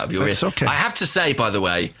worms out of your ear. It's okay. I have to say, by the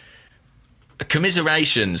way,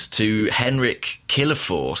 commiserations to Henrik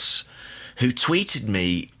Killerforce, who tweeted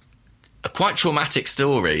me a quite traumatic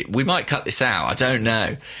story. We might cut this out. I don't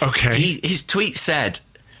know. Okay. His tweet said,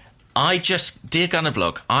 Dear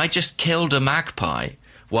Gunnerblog, I just killed a magpie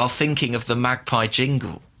while thinking of the magpie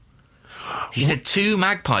jingle. He said 2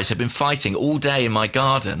 magpies had been fighting all day in my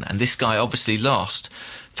garden, and this guy obviously lost.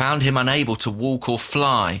 Found him unable to walk or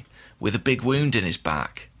fly with a big wound in his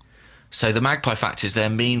back. So the magpie fact is they're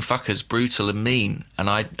mean fuckers, brutal and mean, and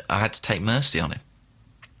I had to take mercy on him.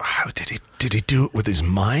 How did he do it with his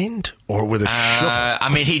mind or with a shovel? I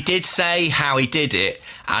mean, he did say how he did it,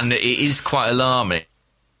 and it is quite alarming.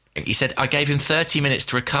 He said, I gave him 30 minutes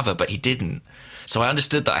to recover, but he didn't. So I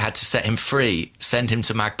understood that I had to set him free, send him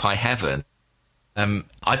to magpie heaven.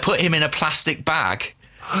 I put him in a plastic bag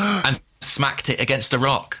and smacked it against a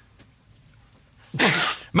rock.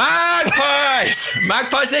 Magpies!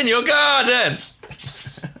 Magpies in your garden!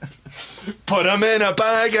 Put them in a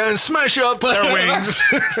bag and smash up their wings.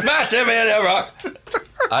 Smash them in a rock.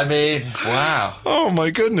 I mean, wow. Oh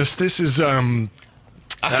my goodness, this is... I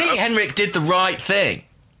think Henrik did the right thing.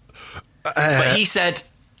 But he said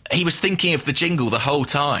he was thinking of the jingle the whole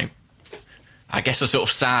time. I guess a sort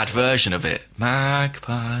of sad version of it.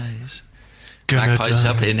 Magpies. Magpies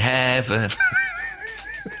up in heaven.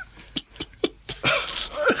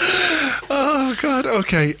 Oh, Oh, God.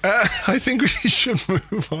 Okay. I think we should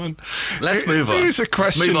move on. Let's move on. Here's a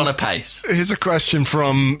question. Let's move on a pace. Here's a question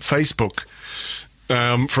from Facebook.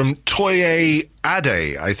 From Toye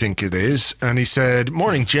Ade, I think it is. And he said,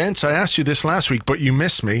 "Morning, gents. I asked you this last week, but you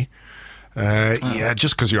missed me." Yeah,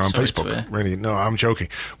 just because you're on Sorry, Facebook. Toye. Really, no, I'm joking.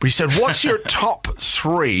 But he said, "What's your top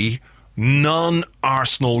 3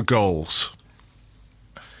 non-Arsenal goals?"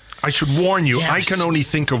 I should warn you, Yes. I can only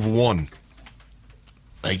think of one.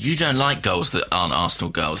 You don't like goals that aren't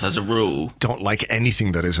Arsenal goals, as a rule. Don't like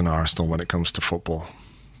anything that isn't Arsenal when it comes to football,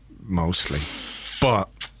 mostly. But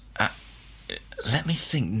Let me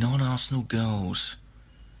think. Non-Arsenal goals.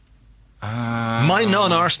 my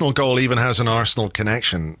non-Arsenal goal even has an Arsenal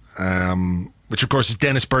connection, which of course is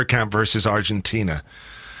Dennis Bergkamp versus Argentina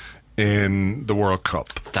in the World Cup.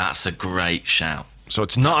 That's a great shout. So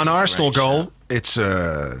it's not That's an a Arsenal great goal. shout. It's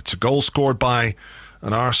a goal scored by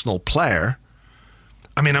an Arsenal player.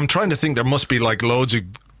 I mean, I'm trying to think. There must be like loads of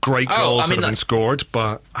great goals that have been scored,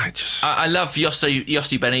 but I love Yossi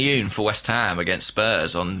Benayoun for West Ham against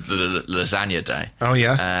Spurs on the Lasagna Day. Oh,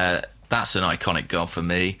 yeah? That's an iconic goal for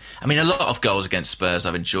me. I mean, a lot of goals against Spurs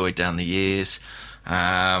I've enjoyed down the years.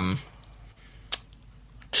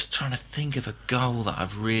 Just trying to think of a goal that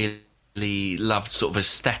I've really loved sort of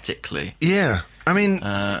aesthetically. Yeah. I mean,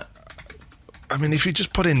 if you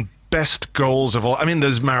just put in best goals of all, I mean,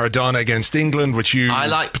 there's Maradona against England, which you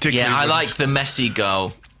particularly. Yeah, I like the Messi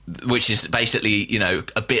goal, which is basically,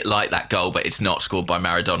 a bit like that goal, but it's not scored by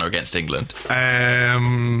Maradona against England.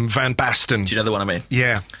 Van Basten. Do you know the one I mean?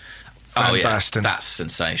 Yeah. Van Basten. That's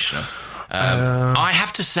sensational. I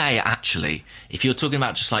have to say, actually, if you're talking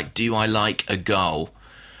about just like, do I like a goal?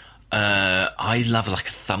 I love like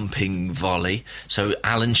a thumping volley. So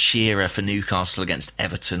Alan Shearer for Newcastle against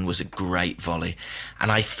Everton was a great volley.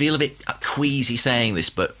 And I feel a bit queasy saying this,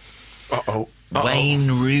 but Wayne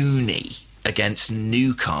Rooney against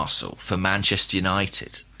Newcastle for Manchester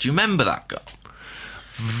United. Do you remember that goal?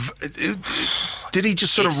 Did he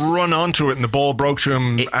just sort of run onto it and the ball broke to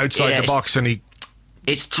him outside the box and he...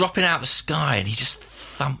 It's dropping out the sky and he just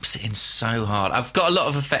thumps it in so hard. I've got a lot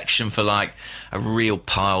of affection for like a real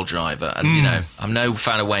pile driver, and I'm no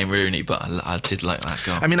fan of Wayne Rooney, but I did like that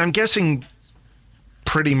goal. I mean, I'm guessing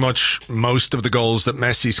pretty much most of the goals that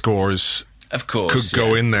Messi scores, of course, could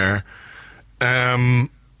go in there. I'm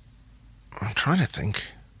trying to think,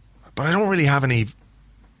 but I don't really have any.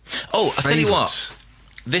 Oh, I'll tell you what.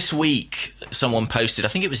 This week, someone posted, I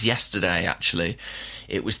think it was yesterday actually,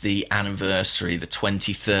 it was the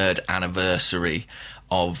 23rd anniversary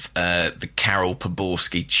of the Karol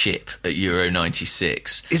Poborski chip at Euro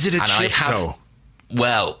 96. Is it a chip, though?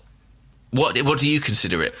 Well, what do you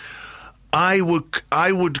consider it? I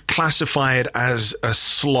would classify it as a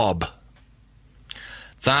slob.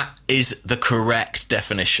 That is the correct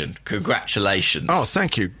definition. Congratulations. Oh,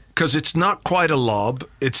 thank you. Because it's not quite a lob.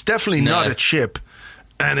 It's definitely not a chip.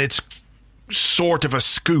 And it's sort of a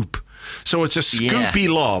scoop. So it's a scoopy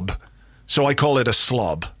lob. So I call it a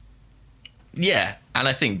slob. Yeah, and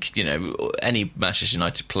I think, any Manchester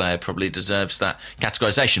United player probably deserves that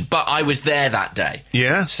categorisation. But I was there that day.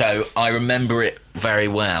 Yeah? So I remember it very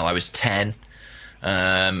well. I was 10.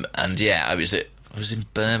 And yeah, I was in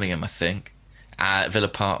Birmingham, I think. At Villa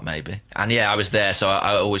Park, maybe. And yeah, I was there, so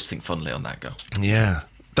I always think fondly on that goal. Yeah.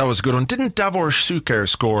 That was a good one. Didn't Davor Suker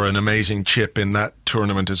score an amazing chip in that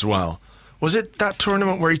tournament as well? Was it that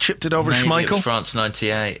tournament where he chipped it over Schmeichel? Maybe it was France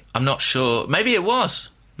 98. I'm not sure. Maybe it was.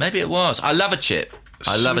 I love a chip.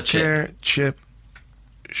 Chip,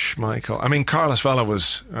 Schmeichel. I mean, Carlos Vela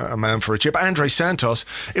was a man for a chip. Andre Santos.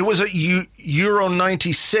 It was at Euro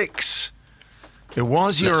 96. It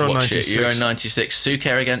was Euro 96. Euro 96.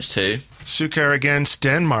 Suker against who? Suker against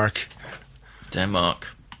Denmark.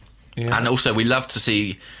 Yeah. And also, we love to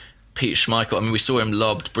see Peter Schmeichel. I mean, we saw him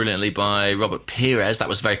lobbed brilliantly by Robert Pires. That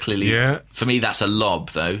was very clearly... Yeah. For me, that's a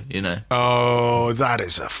lob, though, Oh, that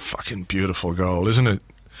is a fucking beautiful goal, isn't it?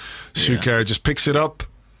 Suker just picks it up,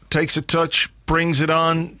 takes a touch, brings it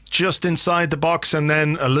on just inside the box, and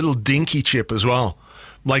then a little dinky chip as well.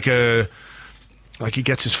 Like he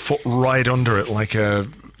gets his foot right under it, like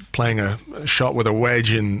playing a shot with a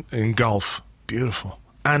wedge in golf. Beautiful.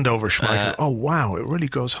 And over Schmeichel. Oh, wow, it really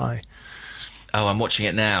goes high. Oh, I'm watching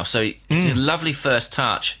it now. So it's a lovely first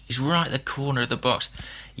touch. He's right at the corner of the box.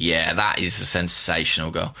 Yeah, that is a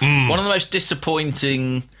sensational goal. One of the most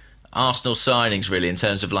disappointing Arsenal signings, really, in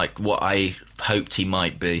terms of like what I hoped he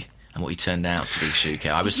might be and what he turned out to be,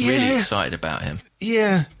 Shuka. I was really excited about him.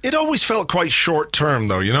 Yeah. It always felt quite short term,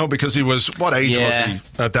 though, because he was... What age was he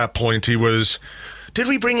at that point? He was... Did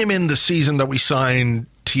we bring him in the season that we signed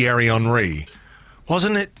Thierry Henry?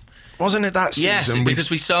 Wasn't it Wasn't it that season? Yes,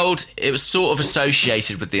 because it was sort of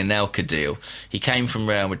associated with the Anelka deal. He came from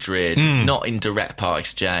Real Madrid, not in direct part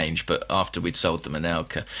exchange, but after we'd sold them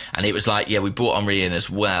Anelka. And it was like, we brought Henry in as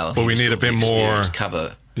well. But we need a bit more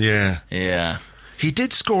cover. Yeah. Yeah. He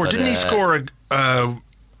did score, didn't he score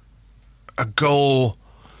a goal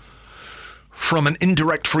from an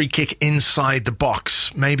indirect free kick inside the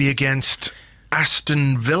box, maybe against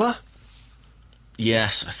Aston Villa?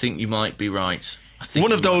 Yes, I think you might be right.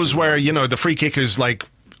 One of those where, the free kick is like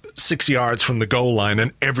 6 yards from the goal line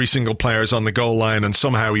and every single player's on the goal line and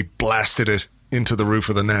somehow he blasted it into the roof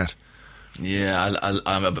of the net. Yeah,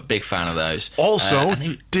 I'm a big fan of those. Also,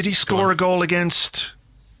 did he score a goal against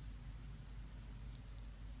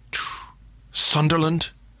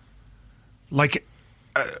Sunderland? Like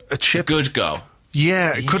a chip? A good goal.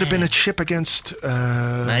 Yeah, it could have been a chip against...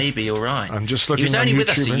 Maybe, you're right. I'm just looking. He was only on with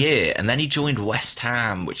us YouTube, a year, and then he joined West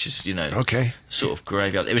Ham, which is, okay, sort of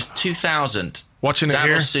graveyard. It was 2000. Watching it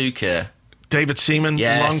here. Suker. David Seaman,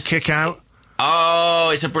 long kick out. Oh,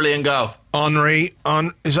 it's a brilliant goal. Henry,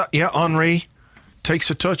 Henry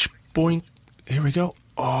takes a touch. Boing. Here we go.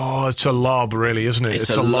 Oh, it's a lob, really, isn't it? It's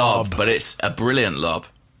a lob, but it's a brilliant lob.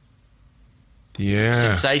 Yeah.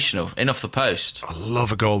 Sensational. In off the post. I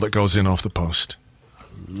love a goal that goes in off the post.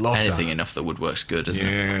 Love anything that. in off the woodwork's good, isn't it?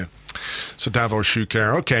 Yeah. So Davor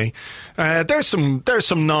Schuker, okay. There's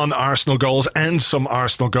some non-Arsenal goals and some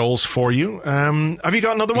Arsenal goals for you. Have you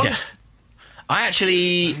got another one? Yeah. I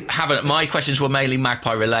actually haven't. My questions were mainly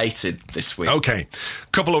Magpie related this week. Okay.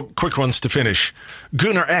 Couple of quick ones to finish.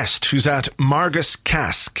 Gunnar Est, who's at Margus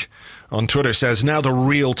Kask on Twitter, says, now the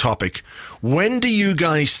real topic. When do you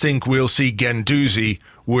guys think we'll see Guendouzi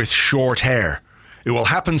with short hair? It will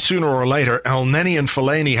happen sooner or later. Elneny and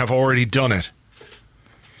Fellaini have already done it.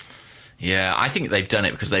 Yeah, I think they've done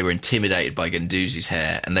it because they were intimidated by Guendouzi's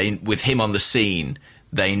hair, and with him on the scene,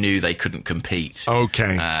 they knew they couldn't compete.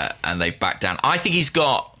 Okay. And they've backed down. I think he's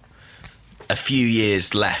got a few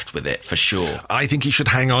years left with it, for sure. I think he should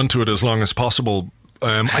hang on to it as long as possible.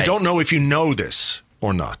 I don't know if you know this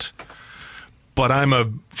or not, but I'm a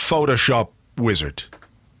Photoshop wizard.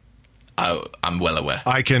 Oh, I'm well aware.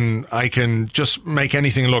 I can just make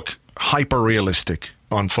anything look hyper-realistic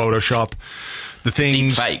on Photoshop. The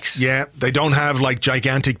things... Deep fakes. Yeah, they don't have like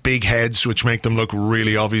gigantic big heads which make them look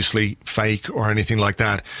really obviously fake or anything like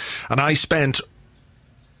that. And I spent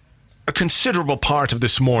a considerable part of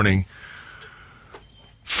this morning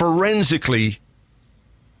forensically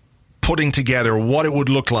putting together what it would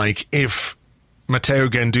look like if Matteo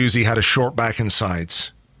Guendouzi had a short back and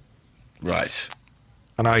sides. Right.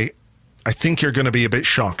 And I think you're going to be a bit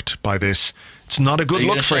shocked by this. It's not a good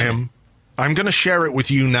look for him. I'm going to share it with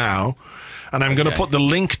you now, and I'm going to put the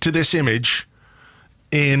link to this image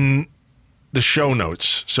in the show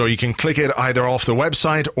notes. So you can click it either off the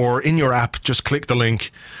website or in your app. Just click the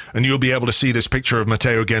link, and you'll be able to see this picture of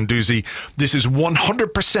Matteo Guendouzi. This is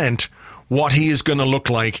 100% what he is going to look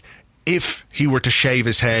like if he were to shave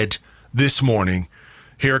his head this morning.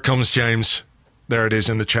 Here it comes, James. There it is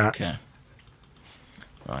in the chat. Okay.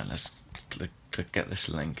 Right, let's get this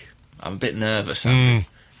link. I'm a bit nervous.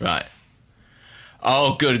 Right.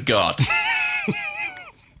 Oh, good God.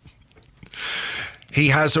 He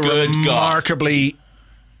has a remarkably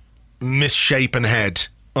misshapen head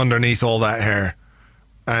underneath all that hair.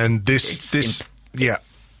 And it's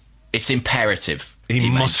imperative he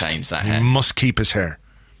maintains that hair. He must keep his hair.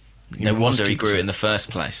 No wonder he grew it in the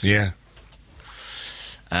first place. Yeah.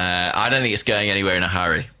 I don't think it's going anywhere in a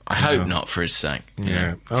hurry. I hope not, for his sake.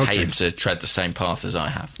 Yeah. Okay. Hate him to tread the same path as I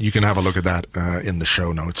have. You can have a look at that in the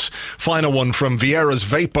show notes. Final one from Vieira's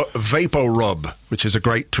Vapo Rub, which is a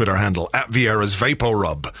great Twitter handle, at Vieira's Vapo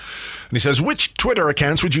Rub. And he says, which Twitter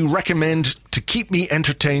accounts would you recommend to keep me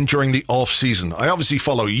entertained during the off-season? I obviously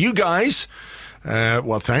follow you guys.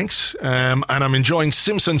 Well, thanks. And I'm enjoying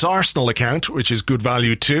Simpson's Arsenal account, which is good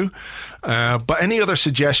value too. But any other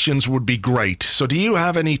suggestions would be great. So do you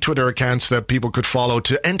have any Twitter accounts that people could follow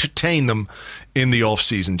to entertain them in the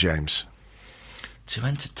off-season, James? To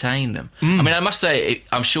entertain them? I mean, I must say,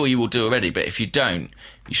 I'm sure you will do already, but if you don't,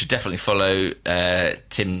 you should definitely follow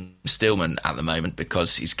Tim Stillman at the moment,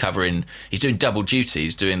 because he's doing double duty.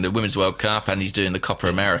 He's doing the Women's World Cup and he's doing the Copa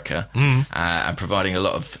America and providing a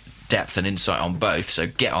lot of depth and insight on both. So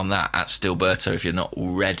get on that at Stilberto if you're not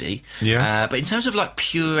already. Yeah. But in terms of like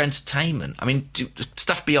pure entertainment, I mean,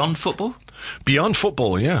 stuff beyond football? Beyond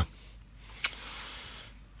football, yeah.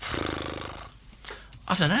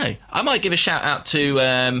 I don't know. I might give a shout out to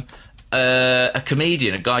a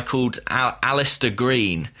comedian, a guy called Alistair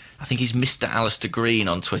Green. I think he's Mr. Alistair Green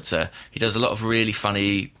on Twitter. He does a lot of really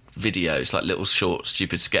funny videos, like little short,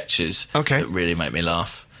 stupid sketches that really make me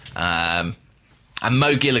laugh. And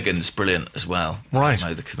Mo Gilligan's brilliant as well. Right.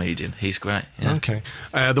 Mo the comedian. He's great. Yeah. Okay.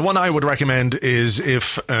 The one I would recommend is,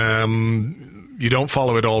 if you don't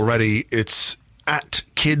follow it already, it's at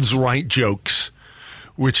Kids Write Jokes,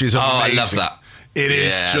 which is amazing. Oh, I love that. It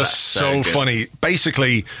is just so funny.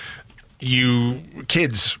 Basically,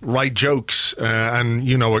 kids write jokes, and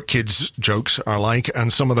you know what kids' jokes are like,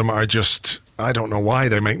 and some of them are just, I don't know why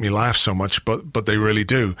they make me laugh so much, but they really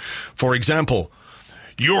do. For example,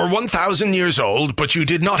 you're 1,000 years old, but you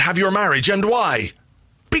did not have your marriage, and why?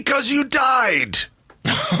 Because you died.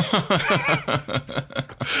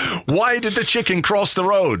 Why did the chicken cross the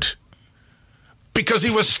road? Because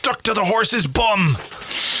he was stuck to the horse's bum.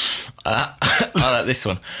 I like this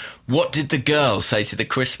one. What did the girl say to the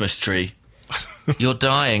Christmas tree? You're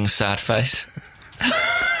dying, sad face.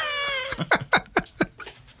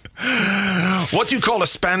 What do you call a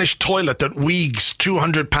Spanish toilet that weighs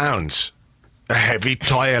 200 pounds? A heavy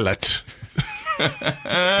toilet.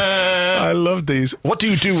 I love these. What do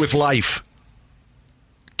you do with life?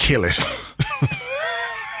 Kill it.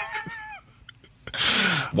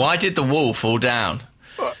 Why did the wall fall down?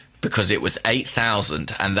 Because it was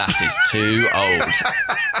 8,000 and that is too old.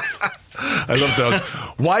 I love those.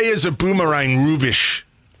 Why is a boomerang rubish?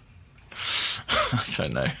 I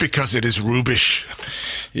don't know. Because it is rubish.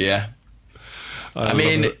 Yeah. I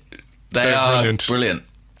mean, they're are brilliant.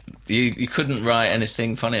 You couldn't write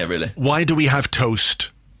anything funnier, really. Why do we have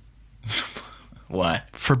toast? Why?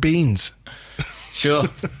 For beans. Sure.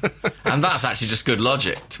 And that's actually just good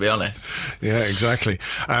logic, to be honest. Yeah, exactly.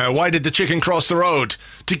 Why did the chicken cross the road?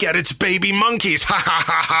 To get its baby monkeys. Ha ha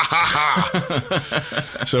ha ha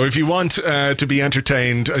ha. So if you want to be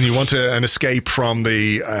entertained and you want an escape from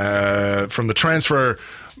the transfer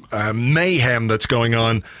mayhem that's going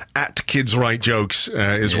on, at Kids Write Jokes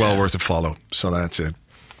is well worth a follow. So that's it.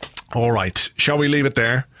 All right. Shall we leave it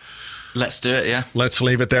there? Let's do it, yeah. Let's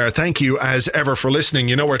leave it there. Thank you, as ever, for listening.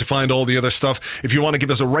 You know where to find all the other stuff. If you want to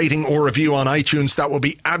give us a rating or review on iTunes, that would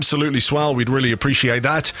be absolutely swell. We'd really appreciate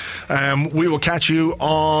that. We will catch you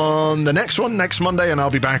on the next one, next Monday, and I'll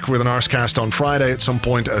be back with an Arsecast on Friday at some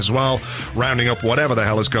point as well, rounding up whatever the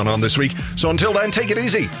hell has gone on this week. So until then, take it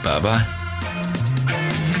easy. Bye-bye.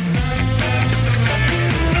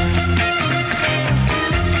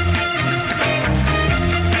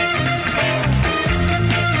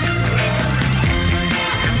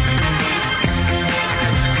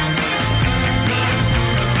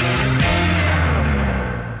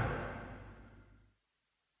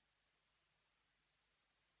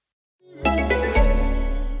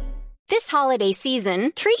 This holiday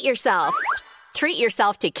season, treat yourself. Treat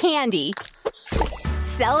yourself to candy.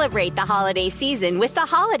 Celebrate the holiday season with the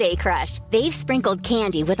Holiday Crush. They've sprinkled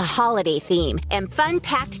candy with a holiday theme and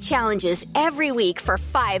fun-packed challenges every week for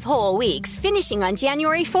 5 whole weeks, finishing on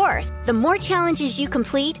January 4th. The more challenges you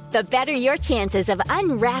complete, the better your chances of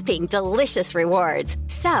unwrapping delicious rewards.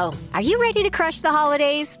 So, are you ready to crush the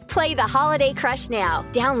holidays? Play the Holiday Crush now.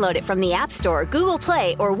 Download it from the App Store, Google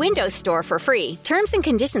Play, or Windows Store for free. Terms and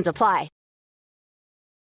conditions apply.